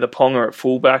starting with a Ponga at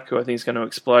fullback, who I think is going to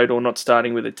explode, or not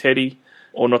starting with a Teddy,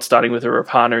 or not starting with a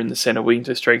Rapana in the centre wing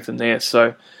to strengthen there.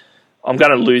 So I'm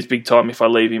going to lose big time if I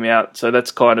leave him out. So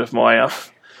that's kind of my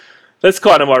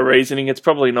reasoning. It's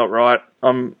probably not right.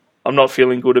 I'm not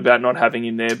feeling good about not having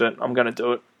him there, but I'm going to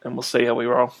do it, and we'll see how we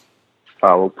roll.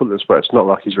 Well, put it this way, it's not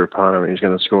like he's Rapana and he's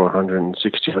going to score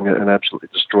 160 and absolutely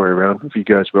destroy a round. If he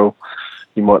goes well,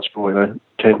 he might score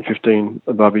 10, 15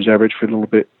 above his average for a little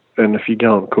bit. And if you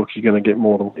go on Cook, you're going to get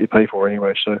more than what you pay for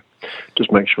anyway. So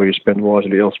just make sure you spend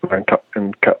wisely elsewhere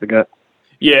and cut the gap.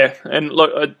 Yeah, and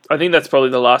look, I think that's probably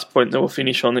the last point that we'll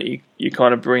finish on that you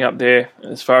kind of bring up there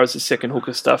as far as the second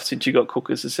hooker stuff, since you got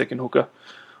Cook as the second hooker.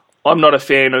 I'm not a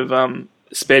fan of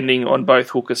spending on both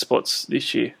hooker spots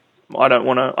this year. I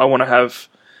want to have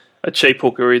a cheap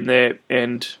hooker in there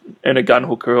and a gun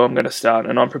hooker who I'm going to start,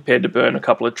 and I'm prepared to burn a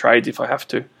couple of trades if I have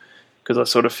to, because I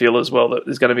sort of feel as well that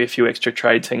there's going to be a few extra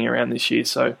trades hanging around this year,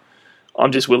 so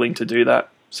I'm just willing to do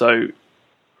that. So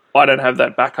I don't have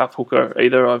that backup hooker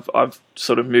either. I've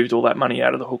sort of moved all that money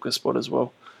out of the hooker spot as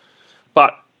well.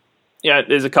 But yeah,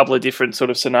 there's a couple of different sort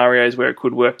of scenarios where it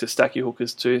could work to stack your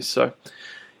hookers too. So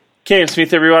Cam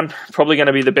Smith, everyone, probably going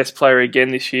to be the best player again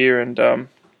this year, and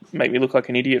make me look like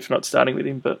an idiot for not starting with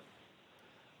him, but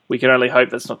we can only hope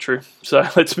that's not true. So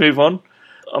let's move on.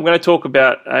 I'm going to talk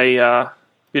about a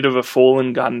bit of a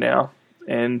fallen gun now,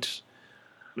 and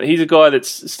He's a guy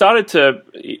that's started to...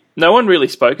 No one really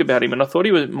spoke about him, and I thought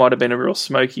he might have been a real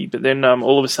smoky, but then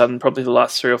all of a sudden, probably the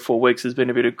last 3 or 4 weeks, there's been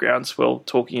a bit of groundswell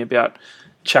talking about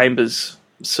Chambers.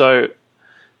 So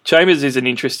Chambers is an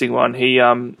interesting one.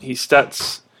 His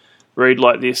stats read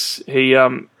like this. He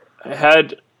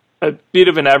had a bit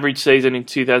of an average season in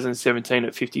 2017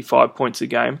 at 55 points a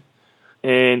game.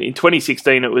 And in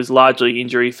 2016, it was largely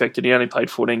injury affected. He only played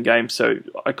 14 games, so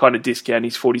I kind of discount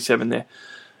his 47 there.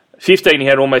 15, he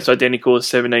had almost identical as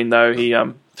 17, though. He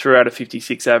threw out a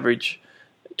 56 average.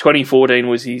 2014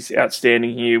 was his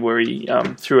outstanding year, where he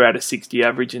threw out a 60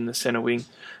 average in the centre wing.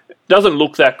 Doesn't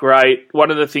look that great.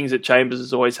 One of the things that Chambers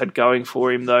has always had going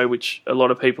for him, though, which a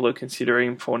lot of people are considering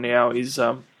him for now, is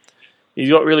he's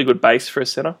got really good base for a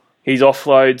centre. His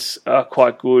offloads are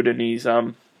quite good,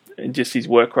 and and just his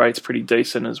work rate's pretty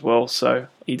decent as well. So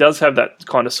he does have that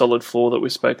kind of solid floor that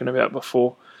we've spoken about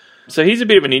before. So he's a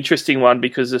bit of an interesting one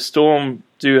because the Storm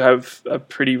do have a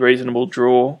pretty reasonable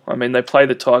draw. I mean, they play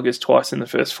the Tigers twice in the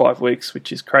first 5 weeks,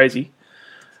 which is crazy.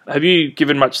 Have you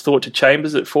given much thought to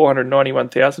Chambers at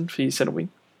 491,000 for your centre wing?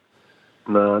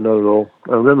 No, not at all.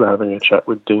 I remember having a chat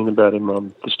with Dean about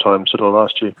him this time sort of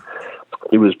last year.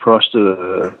 He was priced at,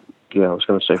 I was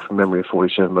going to say from memory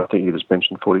 47, but I think he just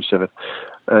mentioned 47.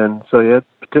 And so, yeah,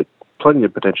 plenty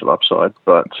of potential upside,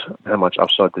 but how much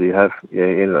upside did he have? Yeah,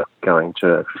 he ended up going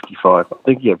to 55. I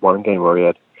think he had one game where he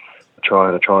had a try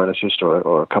and assist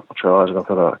or a couple of tries, and I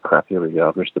thought, oh, crap, here we go,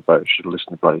 I've missed the boat, should have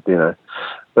listened to bloody Dino.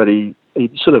 But he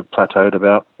sort of plateaued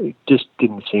about. He just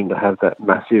didn't seem to have that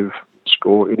massive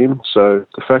score in him. So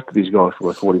the fact that he's gone from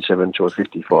a 47 to a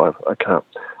 55,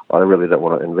 I really don't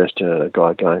want to invest in a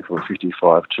guy going from a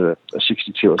 55 to a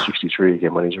 62 or 63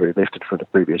 again when he's already lifted from the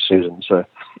previous season. So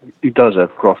he does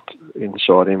have Croft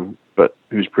inside him, but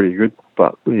who's pretty good.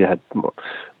 But he had,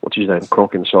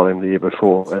 Cronk inside him the year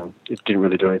before, and it didn't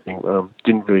really do anything.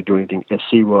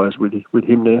 SC-wise with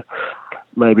him there.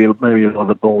 Maybe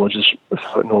another ball is just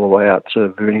floating all the way out to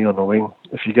Verney on the wing.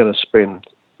 If you're going to spend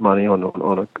money on if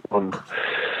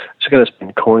you're going to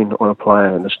spend coin on a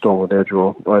player in the Storm with their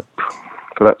draw,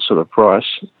 for that sort of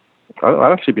price,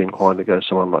 I'd actually be inclined to go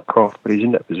someone like Croft, but he's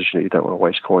in that position that you don't want to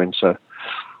waste coin, so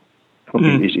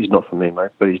he's not for me,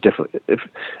 mate. But he's definitely,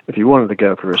 if you wanted to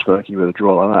go for a smoky with a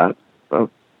draw like that,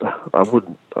 I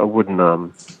wouldn't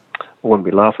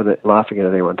be laughing at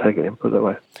anyone taking him, put it that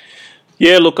way.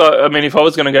 Yeah, look, I mean, if I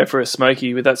was going to go for a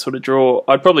smoky with that sort of draw,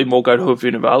 I'd probably more go to a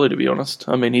Vunivalu, to be honest.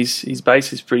 I mean, his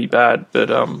base is pretty bad, but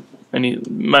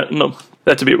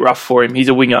that's a bit rough for him. He's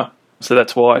a winger, so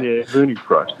that's why. Yeah, Verney's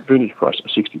priced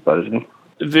at 60, isn't he?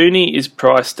 Verney is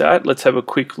priced at, let's have a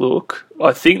quick look.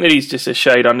 I think that he's just a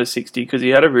shade under 60 because he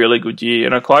had a really good year,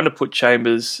 and I kind of put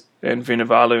Chambers and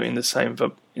Vunivalu in the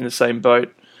same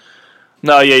boat.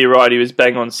 No, yeah, you're right. He was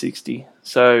bang on 60,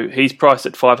 so he's priced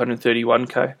at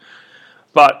 531k.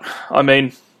 But I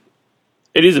mean,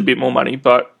 it is a bit more money.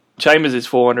 But Chambers is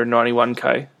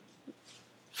 491k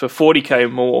for 40k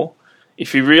more.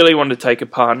 If you really want to take a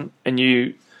punt, and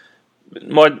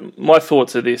my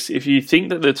thoughts are this: if you think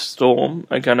that the Storm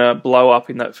are going to blow up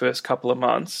in that first couple of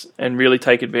months and really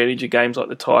take advantage of games like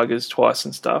the Tigers twice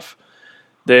and stuff,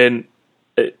 then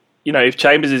if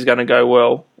Chambers is going to go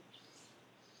well,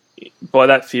 by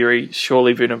that theory,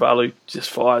 surely Vunivalu just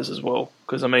fires as well.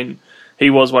 Because I mean, he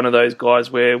was one of those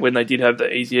guys where when they did have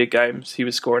the easier games, he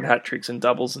was scoring hat-tricks and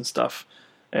doubles and stuff,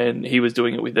 and he was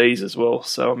doing it with ease as well.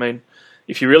 So I mean,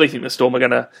 if you really think the Storm are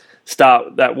going to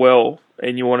start that well,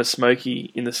 and you want a smoky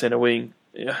in the centre wing,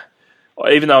 yeah,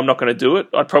 even though I'm not going to do it,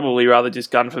 I'd probably rather just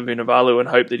gun for Vunivalu and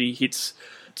hope that he hits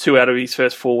 2 out of his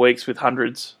first 4 weeks with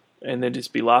hundreds, and then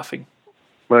just be laughing.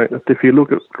 Mate, if you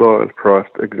look at guys priced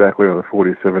exactly on a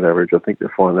 47 average, I think you'll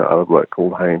find that other bloke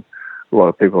called Hayne. A lot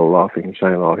of people are laughing and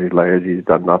saying, "Oh, he's lazy, he's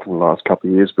done nothing the last couple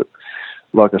of years." But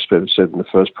like I said in the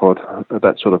first pod, at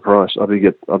that sort of price, I'll be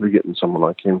getting someone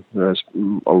like him who has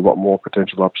a lot more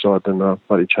potential upside than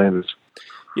bloody Chambers.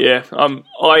 Yeah,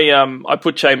 I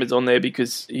put Chambers on there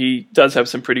because he does have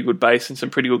some pretty good base and some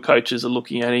pretty good coaches are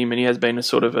looking at him, and he has been a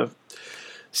sort of a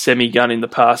semi-gun in the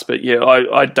past. But yeah,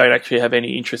 I don't actually have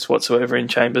any interest whatsoever in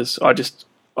Chambers. I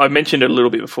mentioned it a little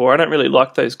bit before. I don't really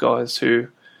like those guys who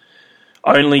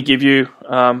only give you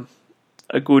a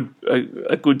good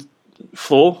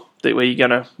floor where you're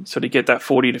going to sort of get that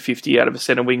 40 to 50 out of a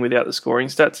centre wing without the scoring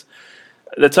stats.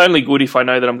 That's only good if I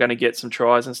know that I'm going to get some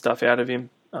tries and stuff out of him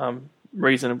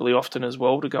reasonably often as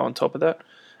well to go on top of that.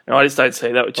 And I just don't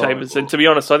see that with Chambers. And to be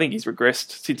honest, I think he's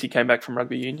regressed since he came back from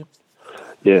rugby union.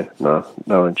 Yeah,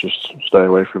 no interest. Stay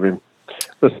away from him.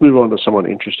 Let's move on to someone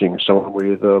interesting, someone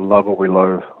we either love or we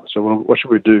loathe. So what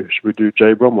should we do? Should we do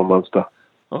J. Brom or Munster?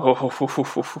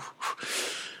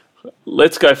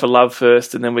 let's go for love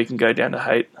first, and then we can go down to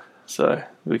hate. So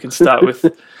we can start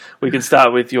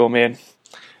with your man.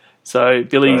 So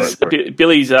Billy's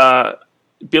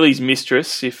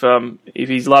mistress. If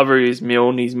his lover is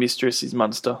Milne, his mistress is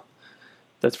Munster.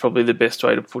 That's probably the best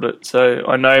way to put it. So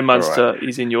I know Munster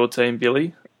is in your team,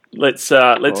 Billy. Let's.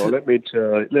 Let me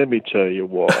tell you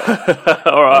why.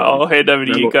 All right, I'll hand over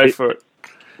to you. Go for it.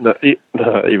 No,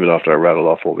 even after I rattle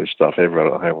off all this stuff,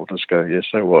 everyone at home will just go, yeah,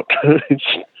 so what? It's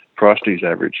Christie's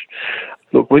average.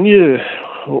 Look, when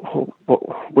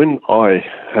I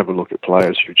have a look at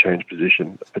players who change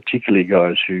position, particularly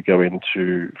guys who go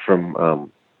into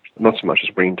from not so much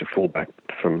as wing to fullback,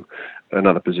 from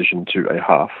another position to a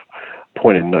half.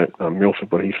 Point in note,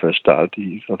 Milford, when he first started,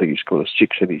 I think he scored a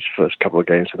 6 in his first couple of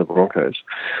games for the Broncos.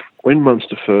 When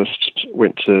Munster first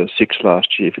went to 6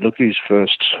 last year, if you look at his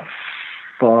first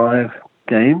 5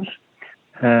 games,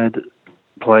 had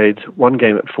played 1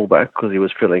 game at fullback because he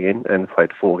was filling in and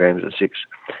played 4 games at 6,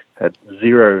 had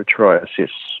 0 try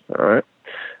assists, all right,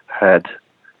 had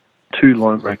 2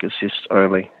 line break assists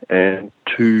only and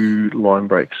 2 line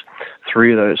breaks.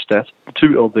 3 of those stats, 2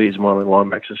 LBs, 1 line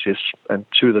breaks assists, and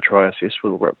 2 of the try assists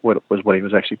was when he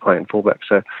was actually playing fullback.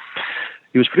 So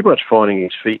he was pretty much finding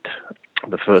his feet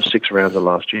the first 6 rounds of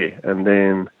last year, and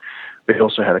then we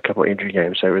also had a couple of injury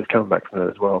games, so he was coming back from that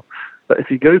as well. But if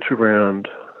you go to round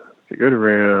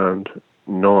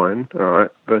 9, all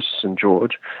right, versus St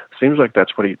George, seems like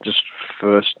that's when he just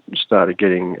first started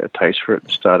getting a taste for it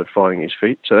and started finding his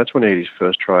feet. So that's when he had his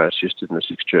first try assisted in the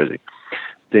 6 jersey.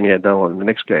 Then he had another one in the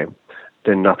next game,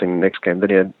 then nothing the next game. Then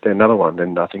he had another one,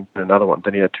 then nothing, then another one.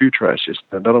 Then he had 2 try assists,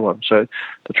 then another one. So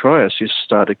the try assists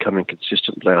started coming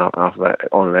consistently after that,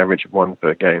 on an average of 1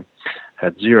 per game.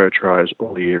 Had 0 tries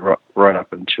all year, right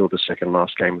up until the second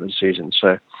last game of the season.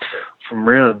 So from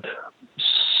round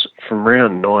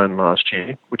 9 last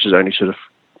year, which is only sort of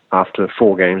after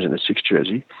 4 games in the 6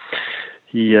 jersey,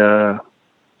 he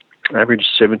averaged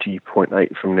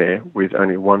 70.8 from there with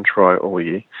only 1 try all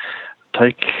year.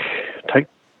 Take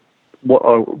what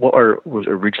I was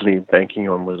originally banking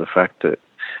on was the fact that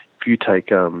if you take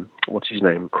what's his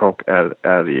name, Cronk, out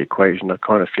of the equation, I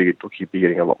kind of figured, look, he'd be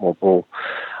getting a lot more ball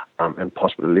and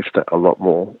possibly lift that a lot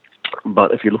more.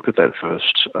 But if you look at that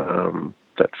first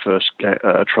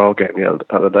trial game the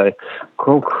other day,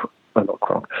 Croft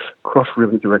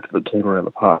really directed the team around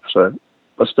the park. So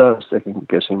I started second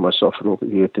guessing myself a little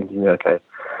bit here, thinking, okay,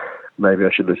 maybe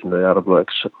I should listen to the other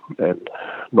blokes and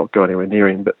not go anywhere near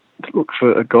him. But look,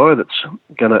 for a guy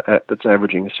that's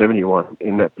averaging 71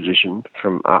 in that position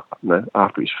from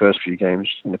after his first few games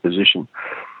in the position,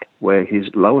 where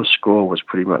his lowest score was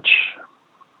pretty much.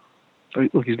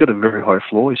 Look, he's got a very high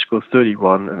floor. He scored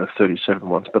 31 and a 37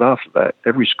 once, but after that,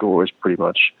 every score is pretty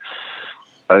much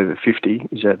over 50.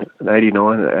 He's had an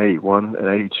 89, an 81, an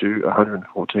 82,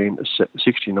 114, a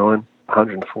 69,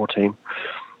 114.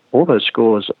 All those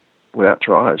scores without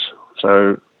tries.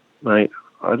 So, mate,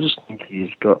 I just think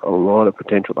he's got a lot of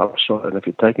potential upside. And if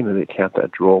you take into account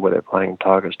that draw where they're playing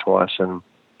Tigers twice and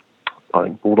I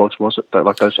think Bulldogs, was it?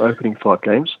 Like those opening 5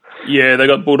 games. Yeah, they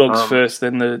got Bulldogs first,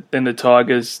 then the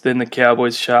Tigers, then the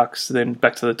Cowboys, Sharks, then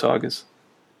back to the Tigers.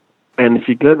 And if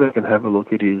you go back and have a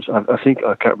look at his, I think,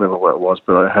 I can't remember where it was,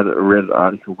 but I had read an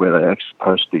article where they actually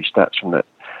posted these stats from that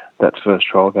first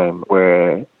trial game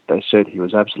where they said he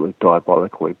was absolutely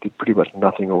diabolical. He did pretty much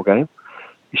nothing all game.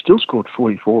 He still scored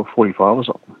 44, 45 or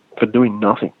something for doing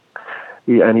nothing.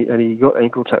 He got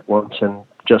ankle tap once and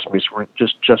just missed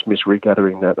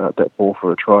regathering that ball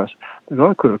for a try. The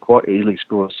guy could have quite easily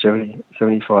scored 70,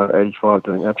 75, 85,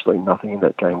 doing absolutely nothing in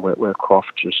that game where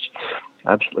Croft just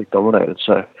absolutely dominated.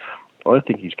 So I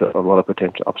think he's got a lot of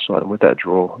potential upside, and with that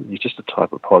draw, he's just the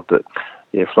type of pod that,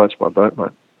 floats my boat,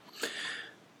 mate.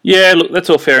 Yeah, look, that's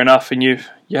all fair enough, and you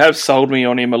have sold me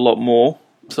on him a lot more,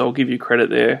 so I'll give you credit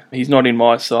there. He's not in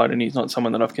my side, and he's not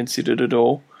someone that I've considered at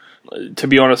all. To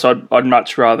be honest, I'd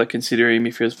much rather consider him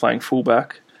if he was playing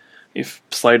fullback. If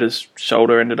Slater's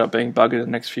shoulder ended up being buggered in the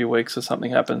next few weeks or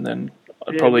something happened, then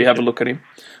I'd probably have a look at him.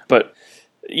 But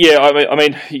yeah, I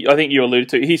mean, I think you alluded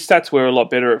to his stats were a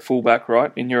lot better at fullback,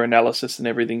 right? In your analysis and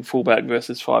everything, fullback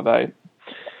versus 5'8".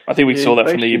 I think we saw that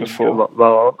from the year before.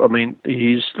 Well, I mean,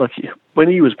 he's like when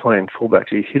he was playing fullback,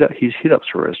 his hit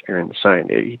ups were insane.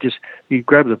 He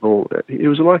grabbed the ball. It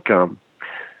was like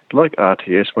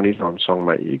RTS when he's on song,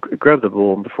 mate. You grab the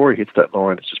ball, and before he hits that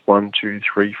line, it's just 1, 2,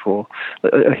 3, 4.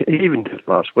 He even did it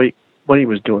last week when he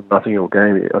was doing nothing all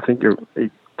game. I think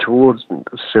towards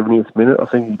the 70th minute, I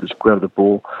think he just grabbed the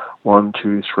ball, 1,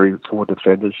 2, 3, 4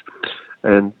 defenders,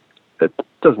 and it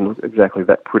doesn't look exactly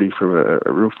that pretty from a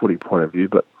real footy point of view.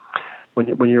 But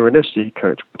when you're an SC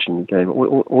coach watching the game,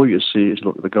 all you see is,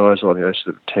 look, the guys on,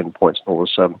 sort of 10 points, and all of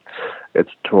a sudden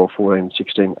it's 12, 14,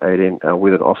 16, 18,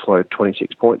 with an offload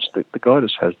 26 points. The guy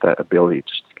just has that ability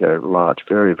just to go large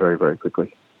very, very, very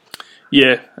quickly.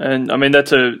 Yeah, and I mean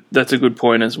that's a good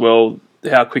point as well.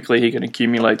 How quickly he can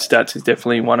accumulate stats is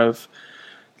definitely one of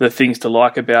the things to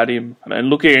like about him. And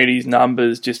looking at his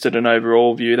numbers just at an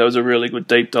overall view, that was a really good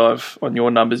deep dive on your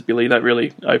numbers, Billy. That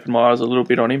really opened my eyes a little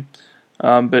bit on him.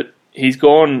 But he's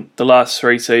gone the last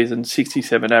 3 seasons,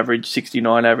 67 average,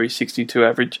 69 average, 62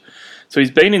 average. So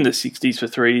he's been in the 60s for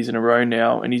 3 years in a row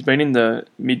now, and he's been in the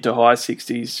mid to high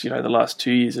 60s, the last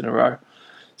 2 years in a row.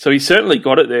 So he's certainly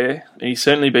got it there, and he's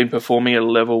certainly been performing at a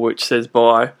level which says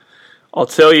buy. I'll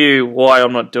tell you why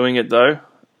I'm not doing it, though,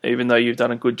 even though you've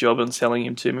done a good job on selling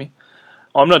him to me.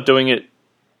 I'm not doing it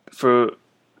for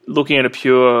looking at a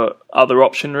pure other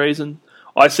option reason.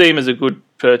 I see him as a good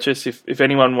purchase. If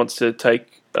anyone wants to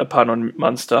take a punt on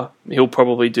Munster, he'll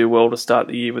probably do well to start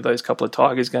the year with those couple of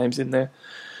Tigers games in there.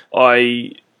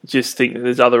 I just think that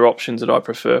there's other options that I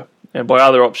prefer. And by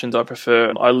other options I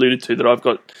prefer, I alluded to that I've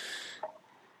got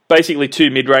basically 2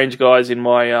 mid-range guys in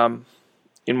my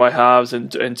halves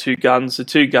and 2 guns. The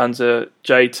 2 guns are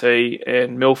JT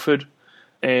and Milford.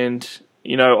 And,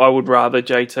 I would rather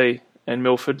JT and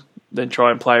Milford than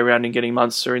try and play around and getting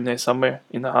Munster in there somewhere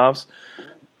in the halves.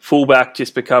 Fullback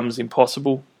just becomes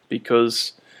impossible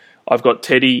because I've got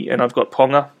Teddy and I've got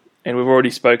Ponga, and we've already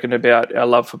spoken about our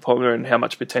love for Ponga and how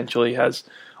much potential he has.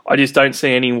 I just don't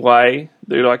see any way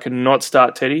that I can not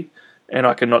start Teddy and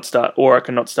I cannot start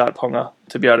Ponga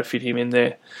to be able to fit him in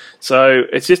there. So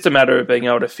it's just a matter of being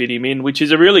able to fit him in, which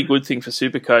is a really good thing for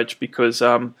Supercoach because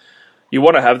you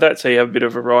want to have that so you have a bit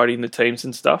of variety in the teams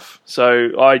and stuff. So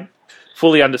I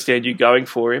fully understand you going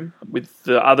for him. With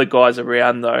the other guys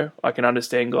around, though, I can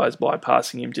understand guys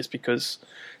bypassing him just because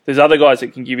there's other guys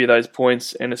that can give you those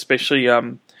points, and especially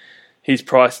his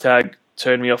price tag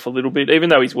turned me off a little bit. Even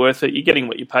though he's worth it, you're getting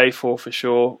what you pay for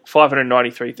sure.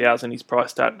 $593,000 he's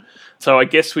priced at. So I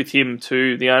guess with him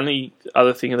too, the only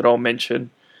other thing that I'll mention,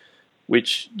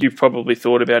 which you've probably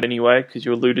thought about anyway, because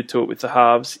you alluded to it with the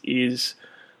halves, is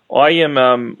I'm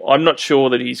not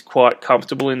sure that he's quite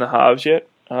comfortable in the halves yet.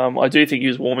 I do think he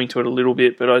was warming to it a little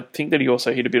bit, but I think that he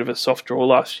also hit a bit of a soft draw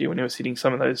last year when he was hitting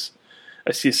some of those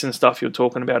assists and stuff you're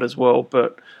talking about as well.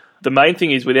 But the main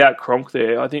thing is without Cronk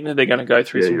there, I think that they're going to go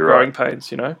through some growing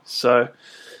pains, So,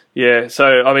 I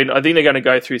think they're going to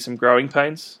go through some growing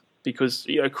pains because,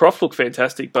 Croft looked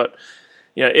fantastic, but,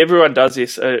 everyone does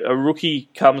this. A rookie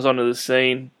comes onto the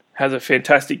scene, has a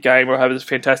fantastic game or has a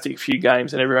fantastic few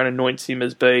games, and everyone anoints him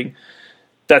as being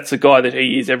that's the guy that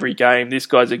he is every game. This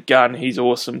guy's a gun. He's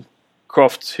awesome.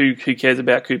 Croft, who cares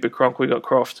about Cooper Cronk? We got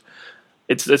Croft.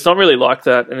 It's not really like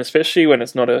that, and especially when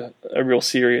it's not a real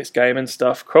serious game and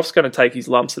stuff. Croft's going to take his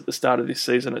lumps at the start of this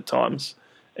season at times,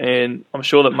 and I'm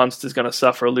sure that Munster's going to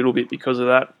suffer a little bit because of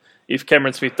that. If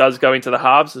Cameron Smith does go into the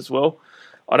halves as well,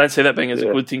 I don't see that being as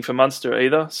a good thing for Munster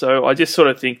either. So I just sort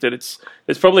of think that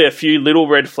there's probably a few little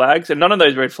red flags, and none of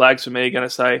those red flags for me are going to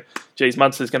say, geez,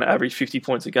 Munster's going to average 50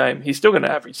 points a game. He's still going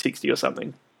to average 60 or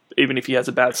something, even if he has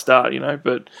a bad start,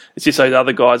 But it's just those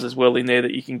other guys as well in there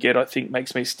that you can get, I think,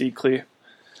 makes me steer clear.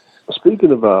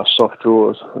 Speaking of soft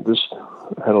draws, I just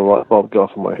had a light bulb go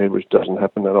off in my head, which doesn't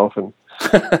happen that often.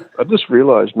 I just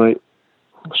realised, mate,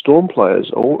 Storm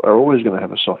players are always going to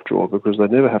have a soft draw because they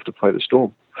never have to play the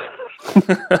Storm.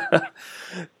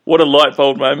 What a light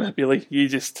bulb moment, Billy.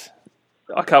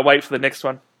 I can't wait for the next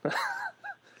one.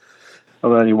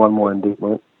 I'm only one more in deep,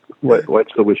 mate. Wait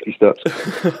till the whiskey starts.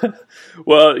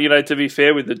 Well, to be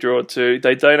fair with the draw too,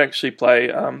 they don't actually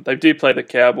play, they do play the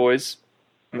Cowboys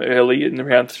early in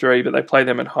round 3, but they play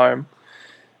them at home.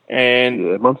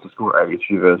 And Munster scored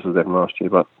 82 versus them last year,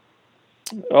 but...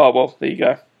 Oh, well, there you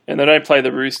go. And they don't play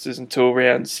the Roosters until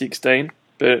round 16,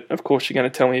 but of course you're going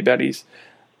to tell me about his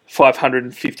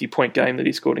 550-point game that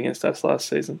he scored against us last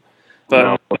season. But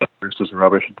no, the Roosters are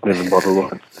rubbish. Didn't even bother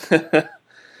looking.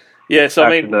 Yeah, so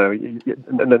actually, no,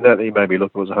 that he made me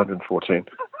look, it was 114.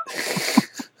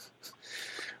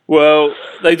 Well,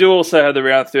 they do also have the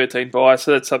round 13 bye,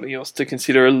 so that's something else to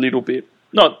consider a little bit.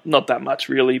 Not that much,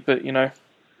 really, but,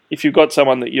 if you've got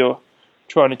someone that you're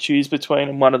trying to choose between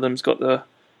and one of them's got the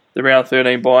round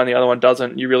 13 bye and the other one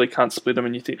doesn't, you really can't split them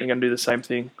and you think they're going to do the same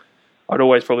thing. I'd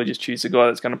always probably just choose the guy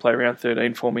that's going to play round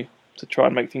 13 for me to try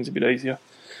and make things a bit easier.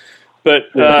 But,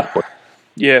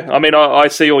 I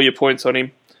see all your points on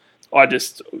him. I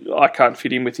can't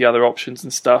fit in with the other options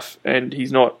and stuff, and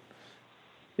he's not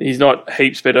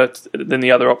heaps better than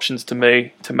the other options to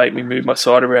me to make me move my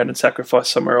side around and sacrifice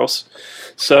somewhere else.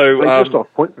 So just off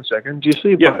point for a second. Do you see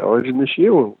him play Origin this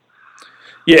year? Or?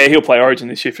 Yeah, he'll play Origin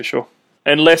this year for sure.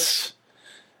 Unless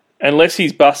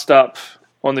he's bust up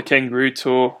on the Kangaroo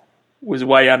Tour, was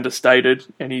way understated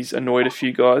and he's annoyed a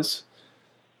few guys.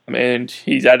 And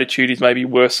his attitude is maybe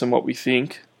worse than what we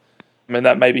think. I mean,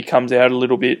 that maybe comes out a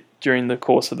little bit during the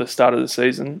course of the start of the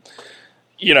season.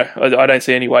 You know, I don't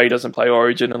see any way he doesn't play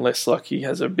Origin unless like he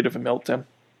has a bit of a meltdown.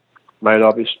 Mate,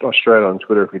 I'll be straight on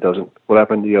Twitter if he doesn't. What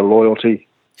happened to your loyalty,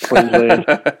 Queensland?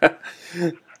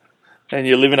 And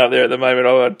you're living up there at the moment.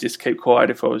 I'd just keep quiet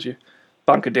if I was you.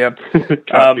 Bunker down.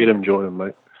 Can't beat him, join him,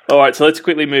 mate. All right, so let's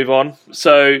quickly move on.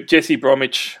 So Jesse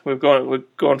Bromwich, we've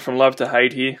gone from love to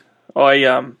hate here.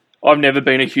 I've never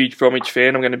been a huge Bromwich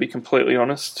fan. I'm going to be completely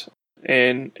honest.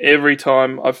 And every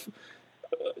time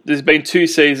there's been 2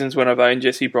 seasons when I've owned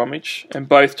Jesse Bromwich, and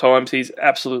both times he's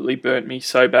absolutely burnt me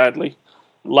so badly.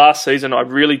 Last season, I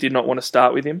really did not want to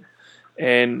start with him,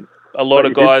 and a lot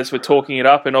of guys were talking it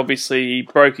up, and obviously he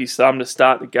broke his thumb to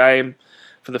start the game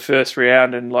for the first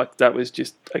round, and like that was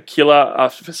just a killer.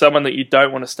 For someone that you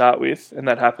don't want to start with, and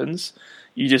that happens,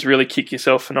 you just really kick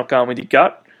yourself for not going with your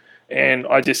gut. And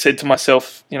I just said to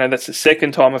myself, you know, that's the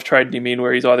second time I've traded him in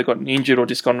where he's either gotten injured or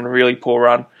just gone on a really poor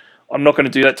run. I'm not going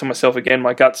to do that to myself again.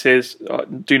 My gut says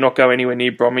do not go anywhere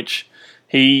near Bromwich.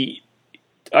 His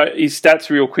stats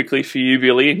real quickly for you,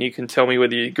 Billy, and you can tell me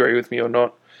whether you agree with me or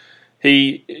not.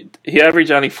 He averaged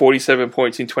only 47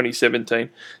 points in 2017,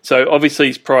 so obviously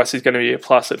his price is going to be a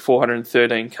plus at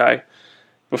 413k.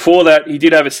 Before that, he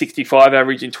did have a 65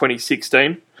 average in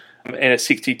 2016 and a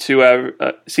 62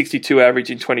 average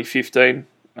in 2015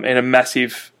 and a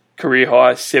massive career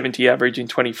high 70 average in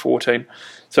 2014.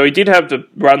 So he did have the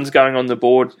runs going on the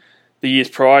board the years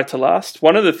prior to last.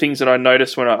 One of the things that I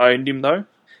noticed when I owned him, though,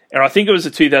 and I think it was the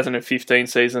 2015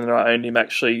 season that I owned him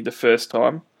actually the first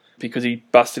time, because he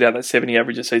busted out that 70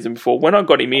 average a season before. When I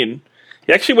got him in,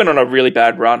 he actually went on a really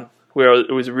bad run where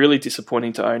it was really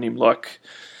disappointing to own him. Like,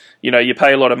 you know, you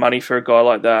pay a lot of money for a guy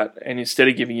like that, and instead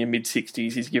of giving you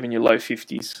mid-60s, he's giving you low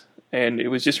 50s. And it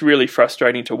was just really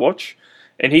frustrating to watch.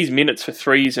 And his minutes for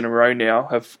 3 years in a row now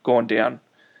have gone down.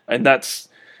 And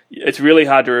it's really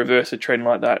hard to reverse a trend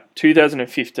like that.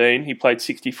 2015, he played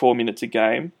 64 minutes a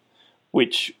game,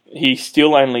 which he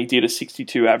still only did a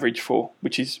 62 average for,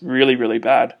 which is really, really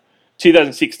bad.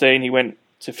 2016, he went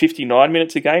to 59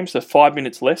 minutes a game, so 5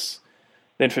 minutes less.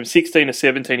 Then from 16 to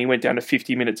 17, he went down to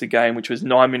 50 minutes a game, which was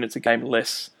 9 minutes a game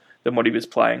less than what he was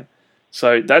playing.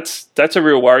 So that's a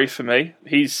real worry for me.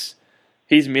 His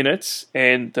minutes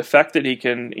and the fact that he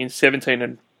can, in 17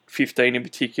 and 15 in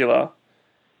particular,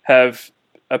 have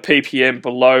a PPM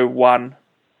below 1,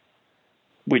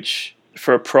 which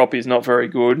for a prop is not very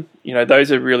good. You know,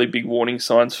 those are really big warning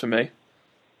signs for me.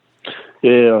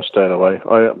 Yeah, I stayed away.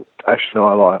 I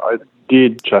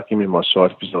did chuck him in my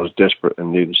side because I was desperate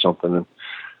and needed something. And,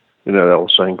 you know, that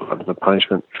was saying glutton for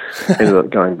punishment. Ended up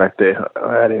going back there.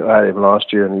 I had him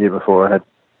last year, and the year before I had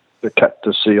the cat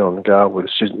to see on guard with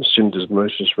Cinders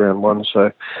Mooses round 1.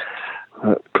 So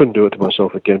I couldn't do it to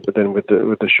myself again. But then with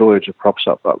the shortage of props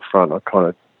up front, I kind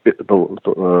of bit the bullet and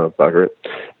thought, bugger it.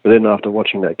 But then after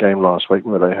watching that game last week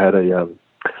where they had a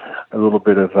little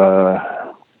bit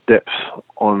of depth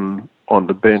on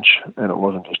the bench, and it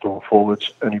wasn't just all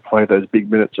forwards, and he played those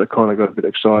big minutes, I kind of got a bit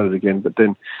excited again. But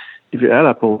then if you add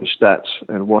up all his stats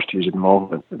and watched his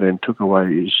involvement, and then took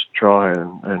away his try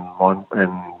and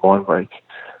line break,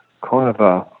 kind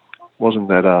of wasn't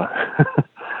that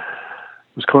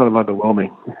it was kind of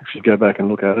underwhelming if you go back and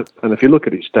look at it. And if you look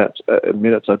at his stats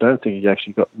minutes, I don't think he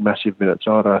actually got massive minutes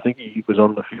either. I think he was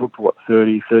on the field for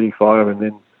 30, 35, and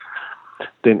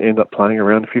then end up playing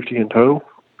around 50 in total.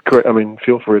 Correct. I mean,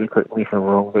 feel free to correct me if I'm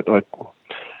wrong, but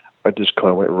I just kind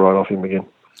of went right off him again.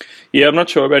 Yeah, I'm not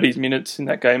sure about his minutes in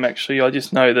that game, actually. I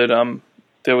just know that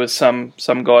there was some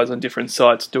guys on different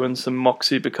sites doing some mock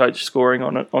Supercoach scoring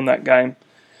on that game.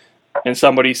 And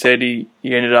somebody said he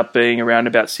ended up being around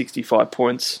about 65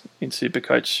 points in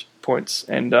Supercoach points.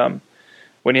 And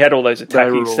when he had all those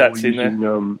attacking stats in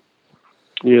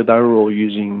there... they were all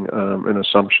using an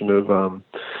assumption of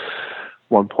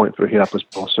 1 point for a hit up as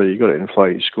well. So you got to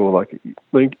inflate his score.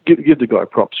 Give the guy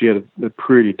props. He had a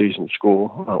pretty decent score,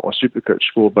 or Supercoach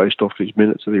score based off his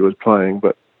minutes that he was playing,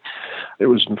 but it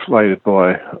was inflated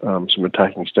by some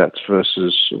attacking stats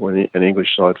versus an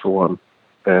English side for one.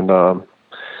 And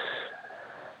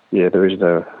there is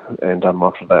no... And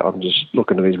after that, I'm just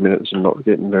looking at his minutes and not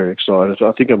getting very excited.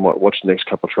 I think I might watch the next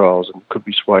couple of trials and could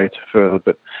be swayed further,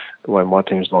 but the way my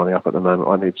team's lining up at the moment,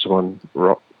 I need someone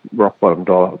rock bottom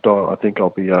dollar. I think I'll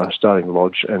be starting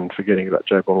Lodge and forgetting about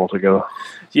J-Ball altogether.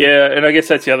 Yeah, and I guess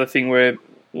that's the other thing where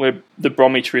the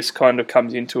Bromwich risk kind of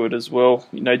comes into it as well.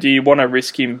 You know, do you want to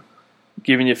risk him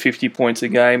giving you 50 points a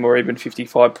game or even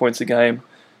 55 points a game.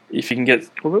 If you can get...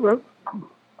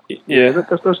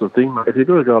 That's the thing, mate. If you've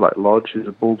got a guy like Lodge who's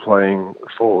a ball-playing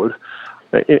forward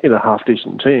in a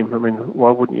half-decent team, I mean,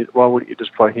 why wouldn't you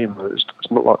just play him? It's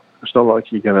not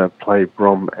like you're going to play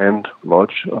Brom and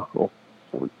Lodge.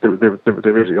 There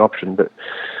is the option, but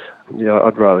yeah,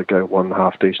 I'd rather go one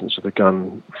half-decent sort of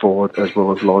gun forward as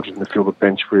well as Lodge and fill the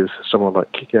bench with someone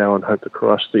like Kikau and hope to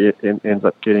cross ends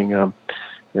up getting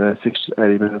 60 to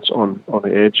 80 minutes on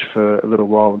the edge for a little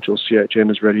while until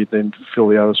CHN is ready, then fill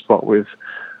the other spot with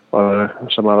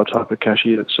some other type of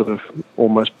cashier that's sort of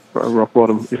almost rock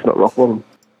bottom, if not rock bottom.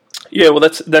 Yeah, well,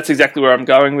 that's exactly where I'm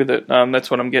going with it.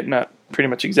 That's what I'm getting at. Pretty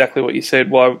much exactly what you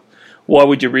said. Why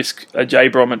would you risk a J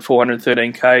Brom at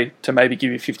 413k to maybe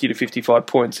give you 50 to 55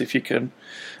 points if you can,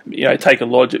 take a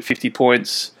Lodge at 50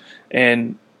 points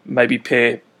and maybe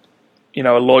pair, a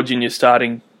Lodge in your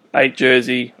starting 8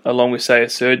 jersey along with, say, a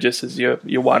Surgis as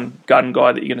your one gun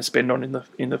guy that you're going to spend on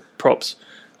in the props.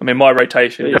 I mean, my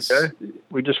rotation is...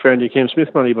 We just found your Cam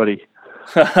Smith money, buddy.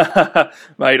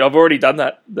 Mate, I've already done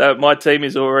that. My team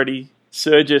is already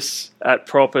Surgis at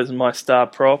prop as my star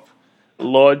prop,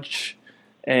 Lodge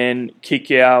and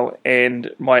Kikau,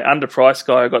 and my underpriced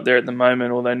guy I got there at the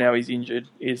moment, although now he's injured,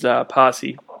 is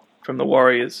Parsi from the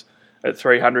Warriors at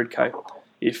 300k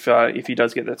if he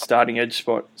does get that starting edge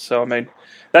spot. So, I mean,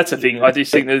 that's the thing. I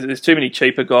just think there's too many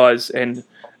cheaper guys and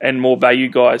more value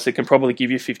guys that can probably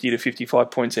give you 50 to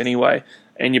 55 points anyway,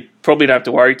 and you probably don't have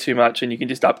to worry too much, and you can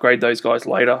just upgrade those guys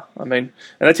later. I mean,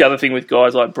 and that's the other thing with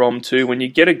guys like Brom too. When you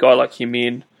get a guy like him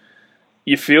in,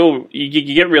 you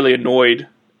get really annoyed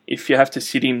if you have to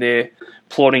sit him there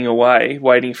plodding away,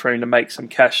 waiting for him to make some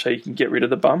cash so you can get rid of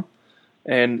the bum.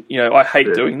 And, I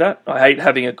hate doing that. I hate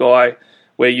having a guy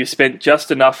where you spent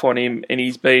just enough on him and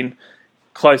he's been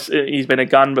close, he's been a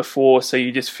gun before, so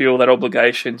you just feel that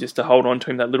obligation just to hold on to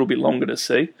him that little bit longer to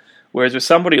see. Whereas with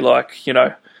somebody like,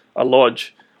 a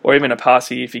Lodge or even a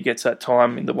Parsi, if he gets that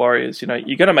time in the Warriors, you're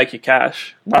going to make your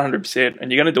cash 100%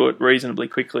 and you're going to do it reasonably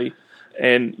quickly,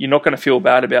 and you're not going to feel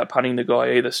bad about punting the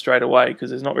guy either straight away because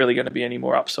there's not really going to be any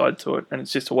more upside to it, and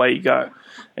it's just away you go.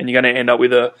 And you're going to end up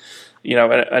with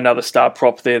another star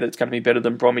prop there that's going to be better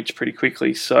than Bromwich pretty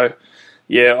quickly. So,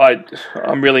 yeah,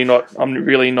 I'm really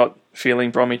not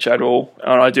feeling Bromwich at all,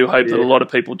 and I do hope that a lot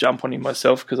of people jump on him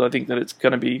myself because I think that it's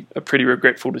going to be a pretty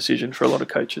regretful decision for a lot of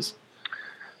coaches.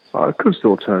 It could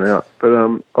still turn out, but I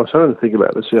was starting to think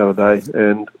about this the other day,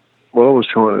 and what I was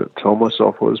trying to tell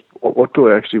myself was, what do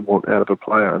I actually want out of a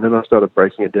player? And then I started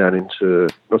breaking it down into,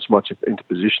 not so much into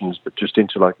positions, but just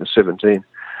into like the 17.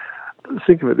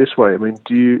 Think of it this way. I mean,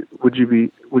 would you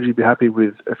be happy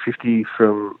with a 50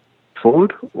 from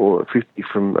forward or a 50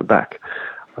 from a back?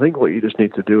 I think what you just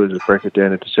need to do is break it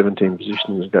down into 17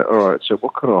 positions and go, all right, so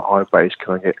what kind of high base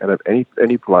can I get out of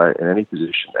any player in any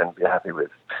position and be happy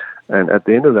with? And at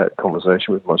the end of that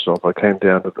conversation with myself, I came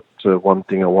down to one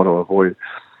thing I want to avoid.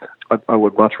 I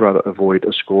would much rather avoid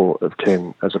a score of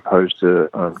 10 as opposed to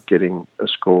getting a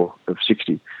score of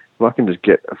 60. If I can just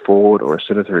get a forward or a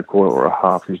centre three-quarter or a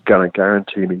half who's going to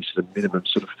guarantee me sort of minimum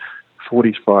sort of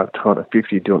 45 to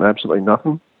 50 doing absolutely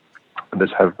nothing, and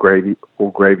just have gravy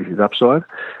with upside,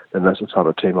 then that's the type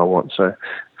of team I want. So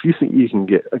if you think you can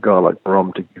get a guy like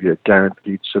Brom to give you a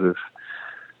guaranteed sort of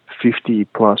 50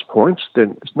 plus points,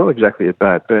 then it's not exactly a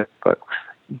bad bet, but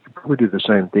you could probably do the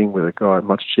same thing with a guy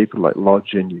much cheaper like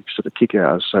Lodge and you sort of kick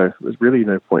out. So there's really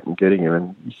no point in getting him,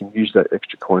 and you can use that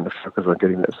extra coin to focus on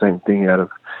getting that same thing out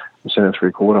of the centre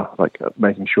three-quarter, like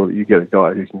making sure that you get a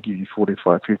guy who can give you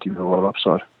 45, 50 with a lot of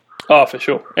upside. Oh, for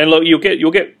sure. And look,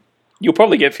 you'll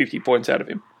probably get 50 points out of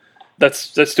him.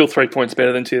 That's still 3 points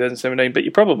better than 2017, but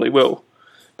you probably will.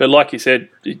 But like you said,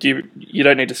 you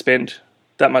don't need to spend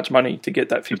that much money to get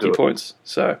that 50 points.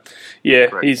 So, yeah,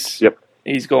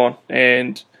 he's gone.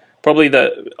 And probably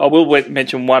I will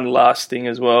mention one last thing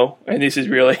as well, and this is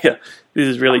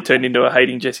really turned into a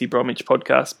hating Jesse Bromwich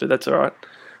podcast, but that's all right.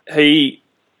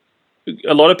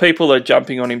 A lot of people are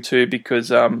jumping on him too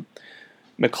because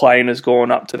McLean has gone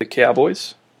up to the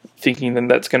Cowboys, thinking that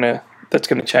that's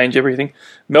going to change everything.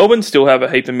 Melbourne still have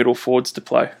a heap of middle forwards to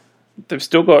play. They've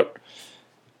still got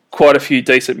quite a few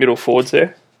decent middle forwards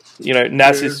there.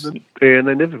 Nas is... Yeah, and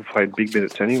they never played big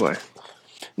minutes anyway.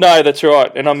 No, that's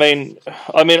right. And I mean,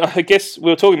 I guess we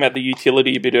were talking about the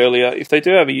utility a bit earlier. If they do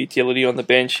have a utility on the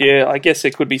bench, yeah, I guess there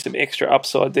could be some extra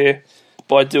upside there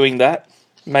by doing that,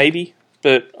 maybe.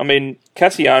 But, I mean,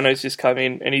 Cassiano's just come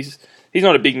in, and he's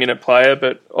not a big minute player,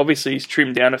 but obviously he's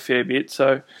trimmed down a fair bit,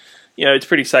 so... it's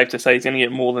pretty safe to say he's going to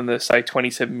get more than the, say,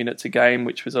 27 minutes a game,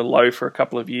 which was a low for a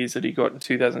couple of years that he got in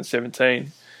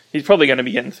 2017. He's probably going to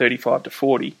be getting 35 to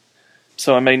 40.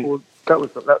 So, I mean... that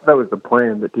was the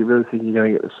plan. But do you really think you're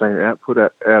going to get the same output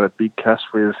out of Big Cass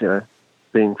with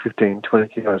being 15,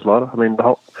 20 kilos lighter? I mean,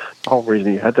 the whole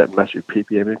reason you had that massive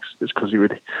PPM is because you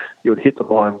would hit the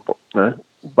line,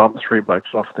 bump 3 blokes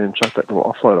off, and then chuck that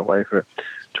little offload away for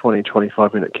 20,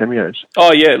 25-minute cameos.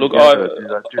 Oh yeah, look,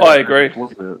 I agree.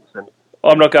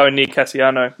 I'm not going near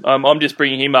Cassiano. I'm just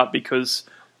bringing him up because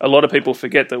a lot of people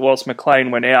forget that whilst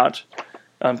McLean went out,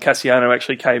 Cassiano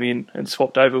actually came in and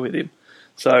swapped over with him.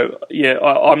 So, yeah,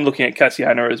 I'm looking at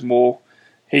Cassiano as more...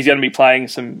 He's going to be playing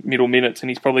some middle minutes, and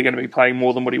he's probably going to be playing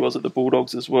more than what he was at the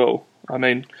Bulldogs as well. I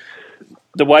mean,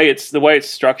 the way it's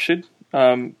structured,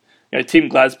 Tim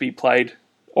Glasby played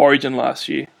Origin last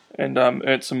year and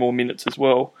earned some more minutes as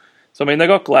well. So, I mean, they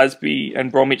got Glasby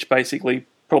and Bromwich basically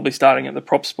probably starting at the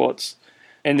prop spots.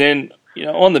 And then,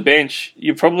 on the bench,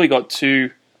 you've probably got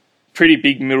 2 pretty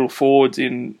big middle forwards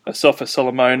in Asafa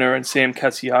Solomona and Sam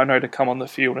Cassiano to come on the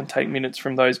field and take minutes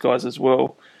from those guys as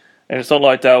well. And it's not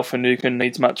like Dale Finucane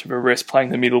needs much of a rest playing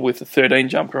the middle with a 13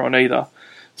 jumper on either.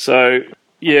 So,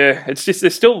 yeah, it's just,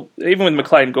 there's still, even with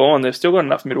McLean gone, they've still got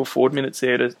enough middle forward minutes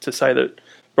there to say that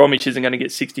Bromwich isn't going to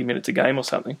get 60 minutes a game or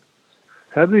something.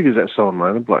 How big is that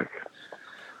Solomona bloke?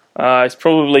 It's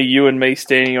probably you and me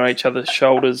standing on each other's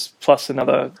shoulders plus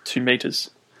another 2 metres.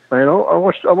 Man, I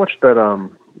watched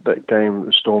that game,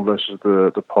 the Storm versus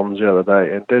the Poms the other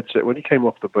day, and dead set, when he came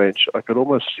off the bench, I could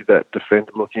almost see that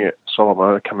defender looking at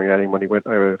Solomona coming at him when he went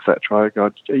over for that try.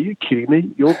 God, are you kidding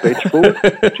me? You're bench forward?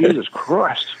 Jesus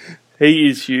Christ. He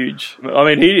is huge. I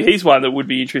mean, he's one that would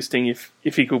be interesting if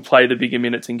he could play the bigger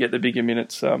minutes and get the bigger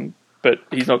minutes, but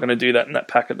he's not going to do that in that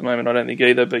pack at the moment, I don't think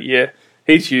either. But yeah,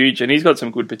 he's huge, and he's got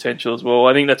some good potential as well.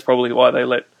 I think that's probably why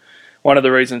one of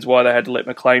the reasons why they had to let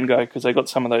McLean go, because they got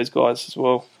some of those guys as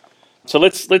well. So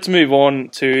let's move on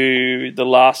to the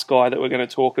last guy that we're going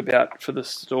to talk about for the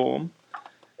Storm,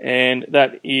 and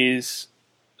that is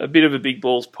a bit of a big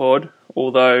balls pod,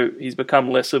 although he's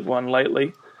become less of one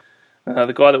lately.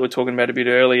 The guy that we're talking about a bit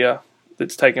earlier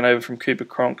that's taken over from Cooper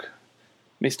Cronk,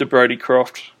 Mr. Brodie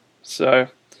Croft. So a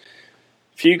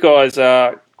few guys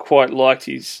quite liked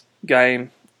his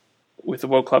game with the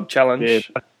World Club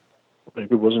Challenge. Yeah, pretty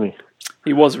good, wasn't he?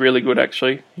 He was really good,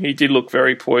 actually. He did look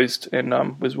very poised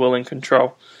and was well in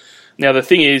control. Now, the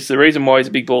thing is, the reason why he's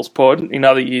a big balls pod, in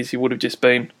other years he would have just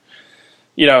been,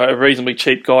 a reasonably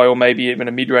cheap guy or maybe even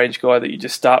a mid-range guy that you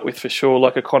just start with for sure,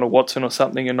 like a Connor Watson or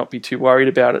something, and not be too worried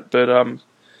about it. But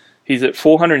he's at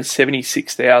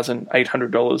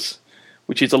 $476,800,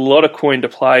 which is a lot of coin to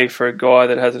play for a guy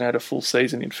that hasn't had a full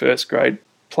season in first grade,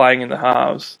 playing in the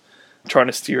halves, trying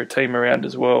to steer a team around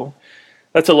as well.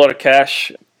 That's a lot of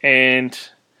cash. And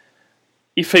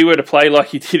if he were to play like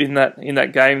he did in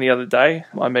that game the other day,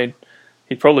 I mean,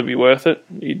 he'd probably be worth it.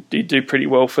 He'd do pretty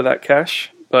well for that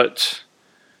cash, but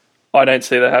I don't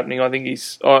see that happening. I think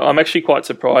I'm actually quite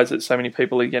surprised that so many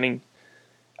people are getting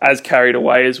as carried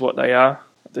away as what they are.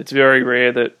 It's very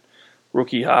rare that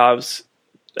rookie halves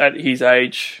at his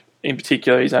age, in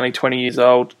particular, he's only 20 years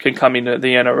old, can come in at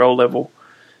the NRL level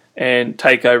and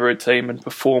take over a team and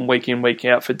perform week in, week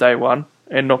out for day one,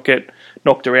 and not get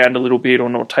knocked around a little bit or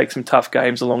not take some tough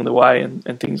games along the way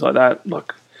and things like that.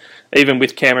 Like, even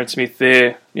with Cameron Smith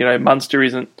there,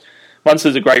 Munster's a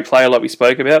great player like we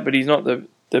spoke about, but he's not the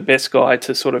best guy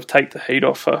to sort of take the heat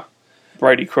off for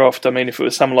Brodie Croft. I mean, if it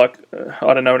was someone like,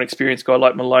 an experienced guy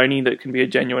like Maloney that can be a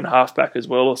genuine halfback as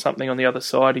well or something on the other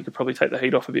side, he could probably take the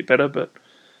heat off a bit better. But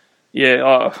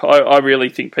yeah, I really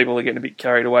think people are getting a bit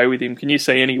carried away with him. Can you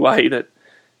see any way that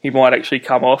he might actually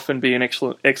come off and be an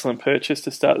excellent purchase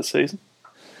to start the season?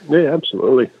 Yeah,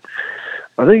 absolutely.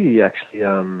 I think he actually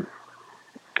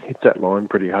hits that line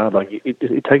pretty hard. Like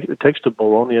it takes the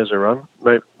ball on, he has a run.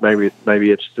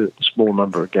 Maybe it's the small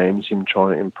number of games him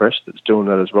trying to impress that's doing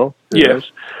that as well. Who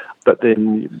knows? But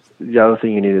then the other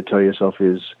thing you need to tell yourself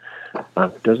is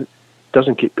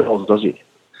doesn't kick goals, does he?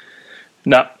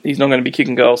 No, he's not going to be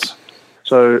kicking goals.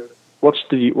 So what's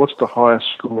the highest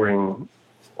scoring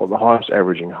or the highest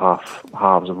averaging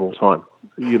halves of all time?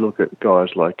 You look at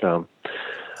guys like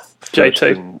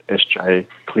JT, SJ,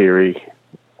 Cleary,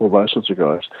 all those sorts of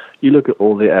guys. You look at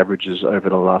all their averages over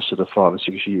the last sort of 5 or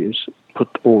 6 years, put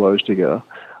all those together,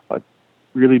 I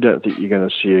really don't think you're going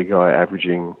to see a guy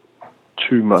averaging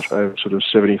too much over sort of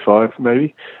 75,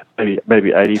 maybe 80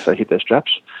 if they hit their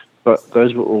straps. But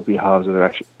those will all be halves that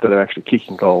are actually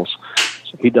kicking goals.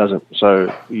 So he doesn't.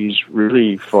 So he's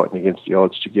really fighting against the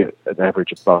odds to get an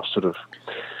average above sort of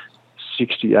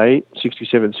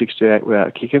 67, 68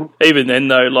 without kicking. Even then,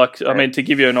 though, to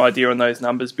give you an idea on those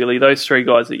numbers, Billy, those 3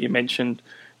 guys that you mentioned,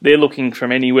 they're looking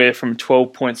from anywhere from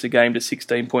 12 points a game to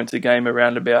 16 points a game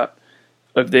around about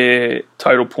of their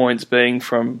total points being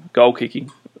from goal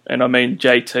kicking. And I mean,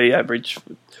 JT averaged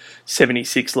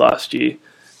 76 last year.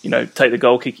 Take the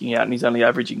goal kicking out and he's only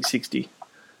averaging 60.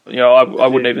 I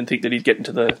wouldn't even think that he's getting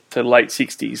to the late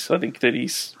 60s. I think that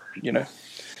he's,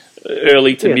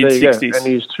 early to mid 60s.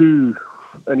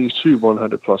 And his two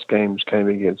 100-plus games came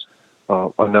against,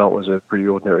 I know it was a pretty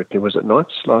ordinary team. Was it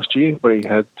Knights last year where he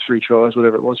had 3 tries,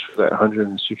 whatever it was, for that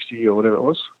 160 or whatever it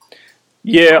was?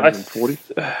 Yeah,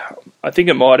 I think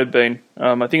it might have been.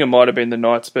 I think it might have been the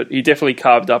Knights, but he definitely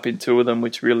carved up in 2 of them,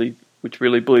 which really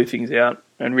blew things out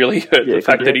and really hurt the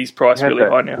fact that he's priced really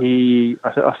high now.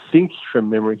 I think from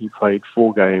memory he played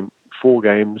 4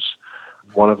 games.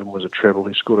 One of them was a treble.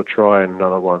 He scored a try and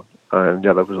another one. And the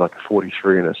other was like a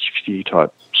 43 and a 60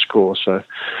 type score. So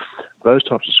those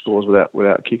types of scores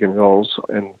without kicking goals,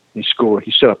 and he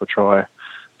set up a try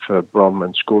for Brom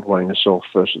and scored one himself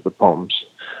versus the Poms.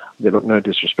 No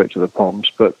disrespect to the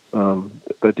Poms, but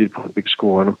they did put a big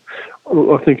score on him.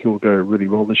 I think he'll go really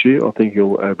well this year. I think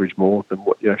he'll average more than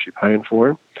what you're actually paying for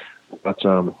him. But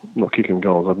not kicking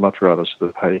goals. I'd much rather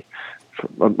pay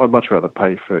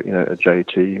for a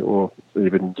JT, or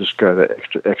even just go that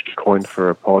extra coin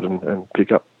for a pod and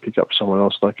pick up someone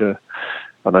else like a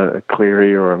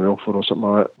Cleary or a Milford or something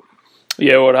like that.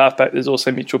 Yeah, or at halfback, there's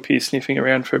also Mitchell Pearce sniffing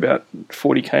around for about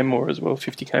 40k more as well,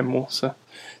 50k more. So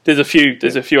there's a few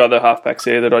other halfbacks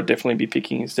there that I'd definitely be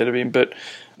picking instead of him. But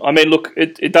I mean, look,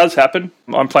 it does happen.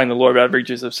 I'm playing the law of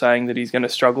averages of saying that he's going to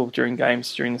struggle during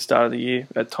games during the start of the year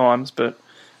at times, but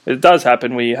it does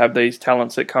happen where you have these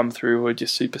talents that come through who are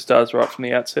just superstars right from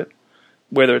the outset,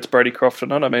 whether it's Brodie Croft or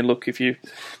not. I mean, look, if you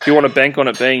want to bank on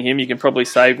it being him, you can probably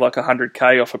save like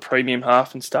 100k off a premium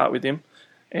half and start with him.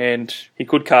 And he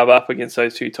could carve up against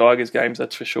those 2 Tigers games,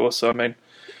 that's for sure. So, I mean...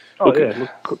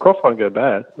 Croft won't go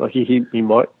bad. Like he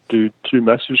might do 2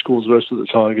 massive scores versus the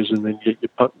Tigers, and then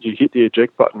you hit the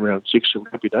eject button round 6 and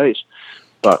happy days.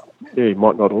 But, yeah, he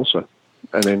might not also.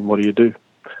 And then what do?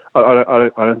 I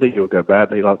don't think he'll go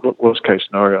badly. Like, worst case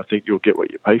scenario, I think you'll get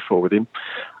what you pay for with him.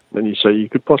 And you say you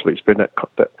could possibly spend the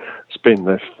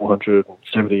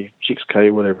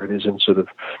 476k, whatever it is, and sort of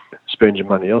spend your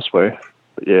money elsewhere.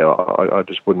 But yeah, I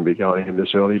just wouldn't be going him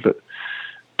this early. But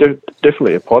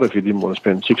definitely a pot if you didn't want to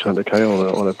spend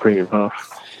 600k on a premium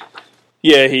half.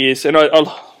 Yeah, he is, and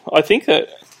I think that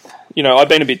I've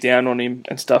been a bit down on him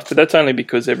and stuff, but that's only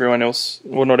because everyone else,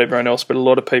 well, not everyone else, but a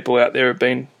lot of people out there have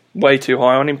been way too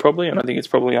high on him probably, and I think it's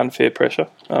probably unfair pressure.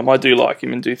 I do like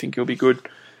him and do think he'll be good.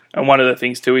 And one of the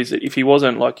things too is that if he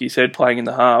wasn't, like you said, playing in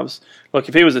the halves, like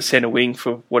if he was a centre wing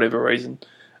for whatever reason,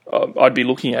 I'd be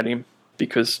looking at him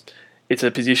because it's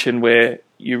a position where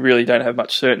you really don't have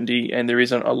much certainty and there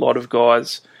isn't a lot of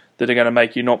guys that are going to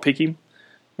make you not pick him.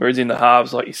 Whereas in the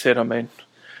halves, like you said, I mean,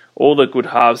 all the good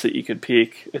halves that you could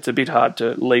pick, it's a bit hard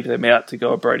to leave them out to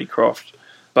go a Brodie Croft.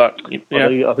 But I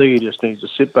think he just needs to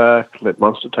sit back, let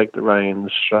Munster take the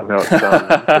reins, show him how it's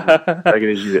done, take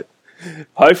it easy bit.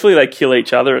 Hopefully they kill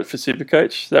each other for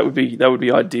Supercoach. That would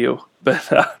be ideal.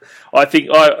 But I think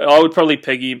I would probably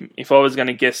peg him, if I was going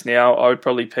to guess now, I would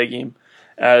probably peg him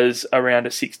as around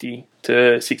a 60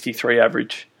 to 63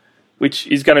 average, which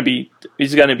is going to be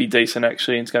decent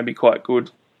actually, and it's going to be quite good.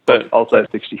 But I'll say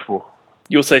 64.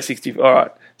 You'll say 60. All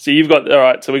right. So we got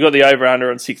the over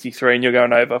under on 63, and you're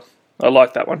going over. I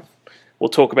like that one. We'll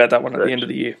talk about that one at the end of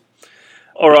the year.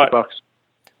 All right. $50.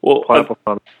 Well, pineapple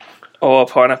on it. Oh,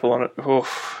 pineapple on it. Oh,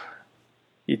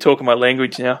 you're talking my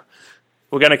language now.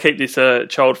 We're going to keep this a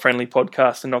child-friendly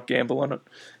podcast and not gamble on it.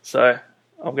 So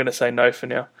I'm going to say no for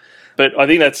now. But I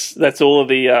think that's all of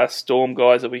the Storm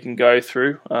guys that we can go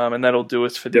through, and that'll do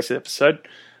us for this episode.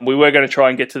 We were going to try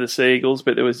and get to the Sea Eagles,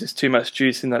 but there was just too much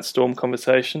juice in that Storm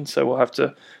conversation, so we'll have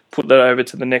to put that over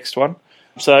to the next one.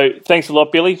 So thanks a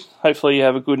lot, Billy. Hopefully you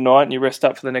have a good night and you rest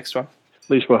up for the next one. At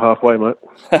least we're halfway, mate.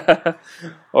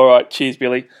 All right. Cheers,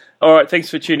 Billy. All right. Thanks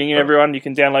for tuning in, everyone. You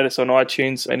can download us on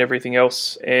iTunes and everything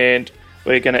else. And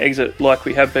we're going to exit like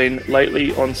we have been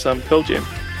lately on some Pearl Jam.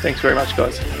 Thanks very much,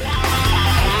 guys.